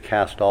is to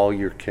cast all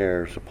your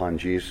cares upon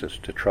Jesus,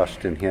 to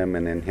trust in him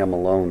and in him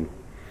alone,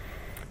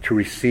 to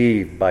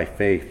receive by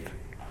faith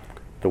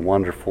the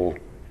wonderful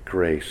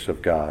grace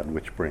of God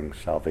which brings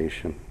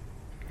salvation.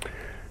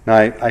 Now,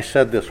 I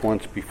said this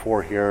once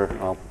before here,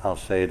 I'll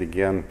say it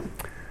again.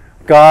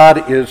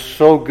 God is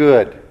so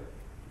good.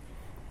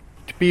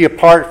 To be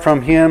apart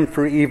from him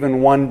for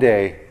even one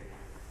day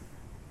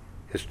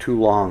is too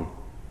long.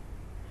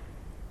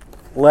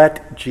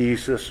 Let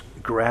Jesus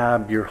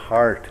grab your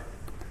heart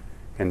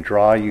and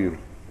draw you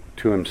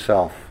to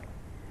himself.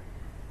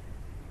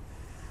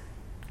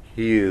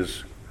 He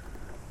is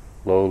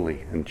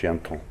lowly and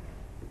gentle.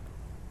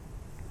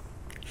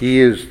 He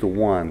is the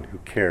one who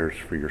cares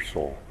for your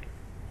soul.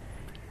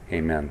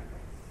 Amen.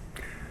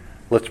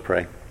 Let's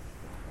pray.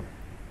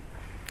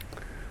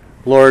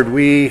 Lord,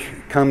 we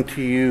come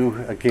to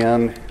you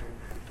again,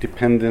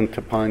 dependent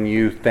upon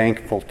you,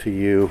 thankful to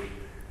you,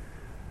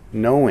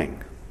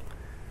 knowing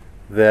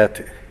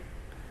that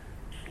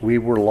we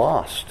were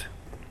lost.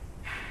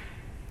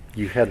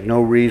 You had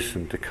no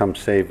reason to come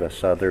save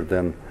us other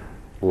than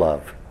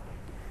love.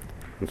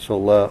 And so,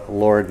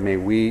 Lord, may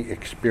we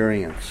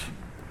experience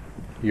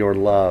your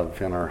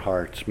love in our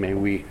hearts. May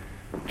we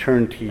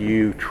turn to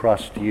you,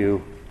 trust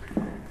you.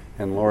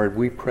 And Lord,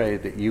 we pray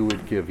that you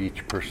would give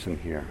each person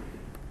here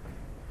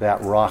that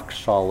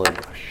rock-solid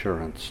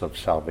assurance of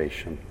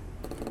salvation,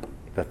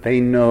 that they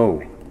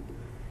know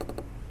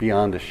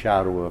beyond a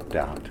shadow of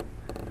doubt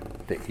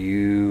that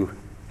you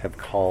have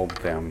called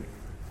them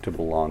to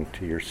belong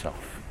to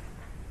yourself.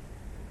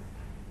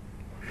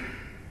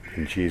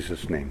 In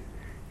Jesus' name,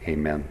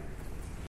 amen.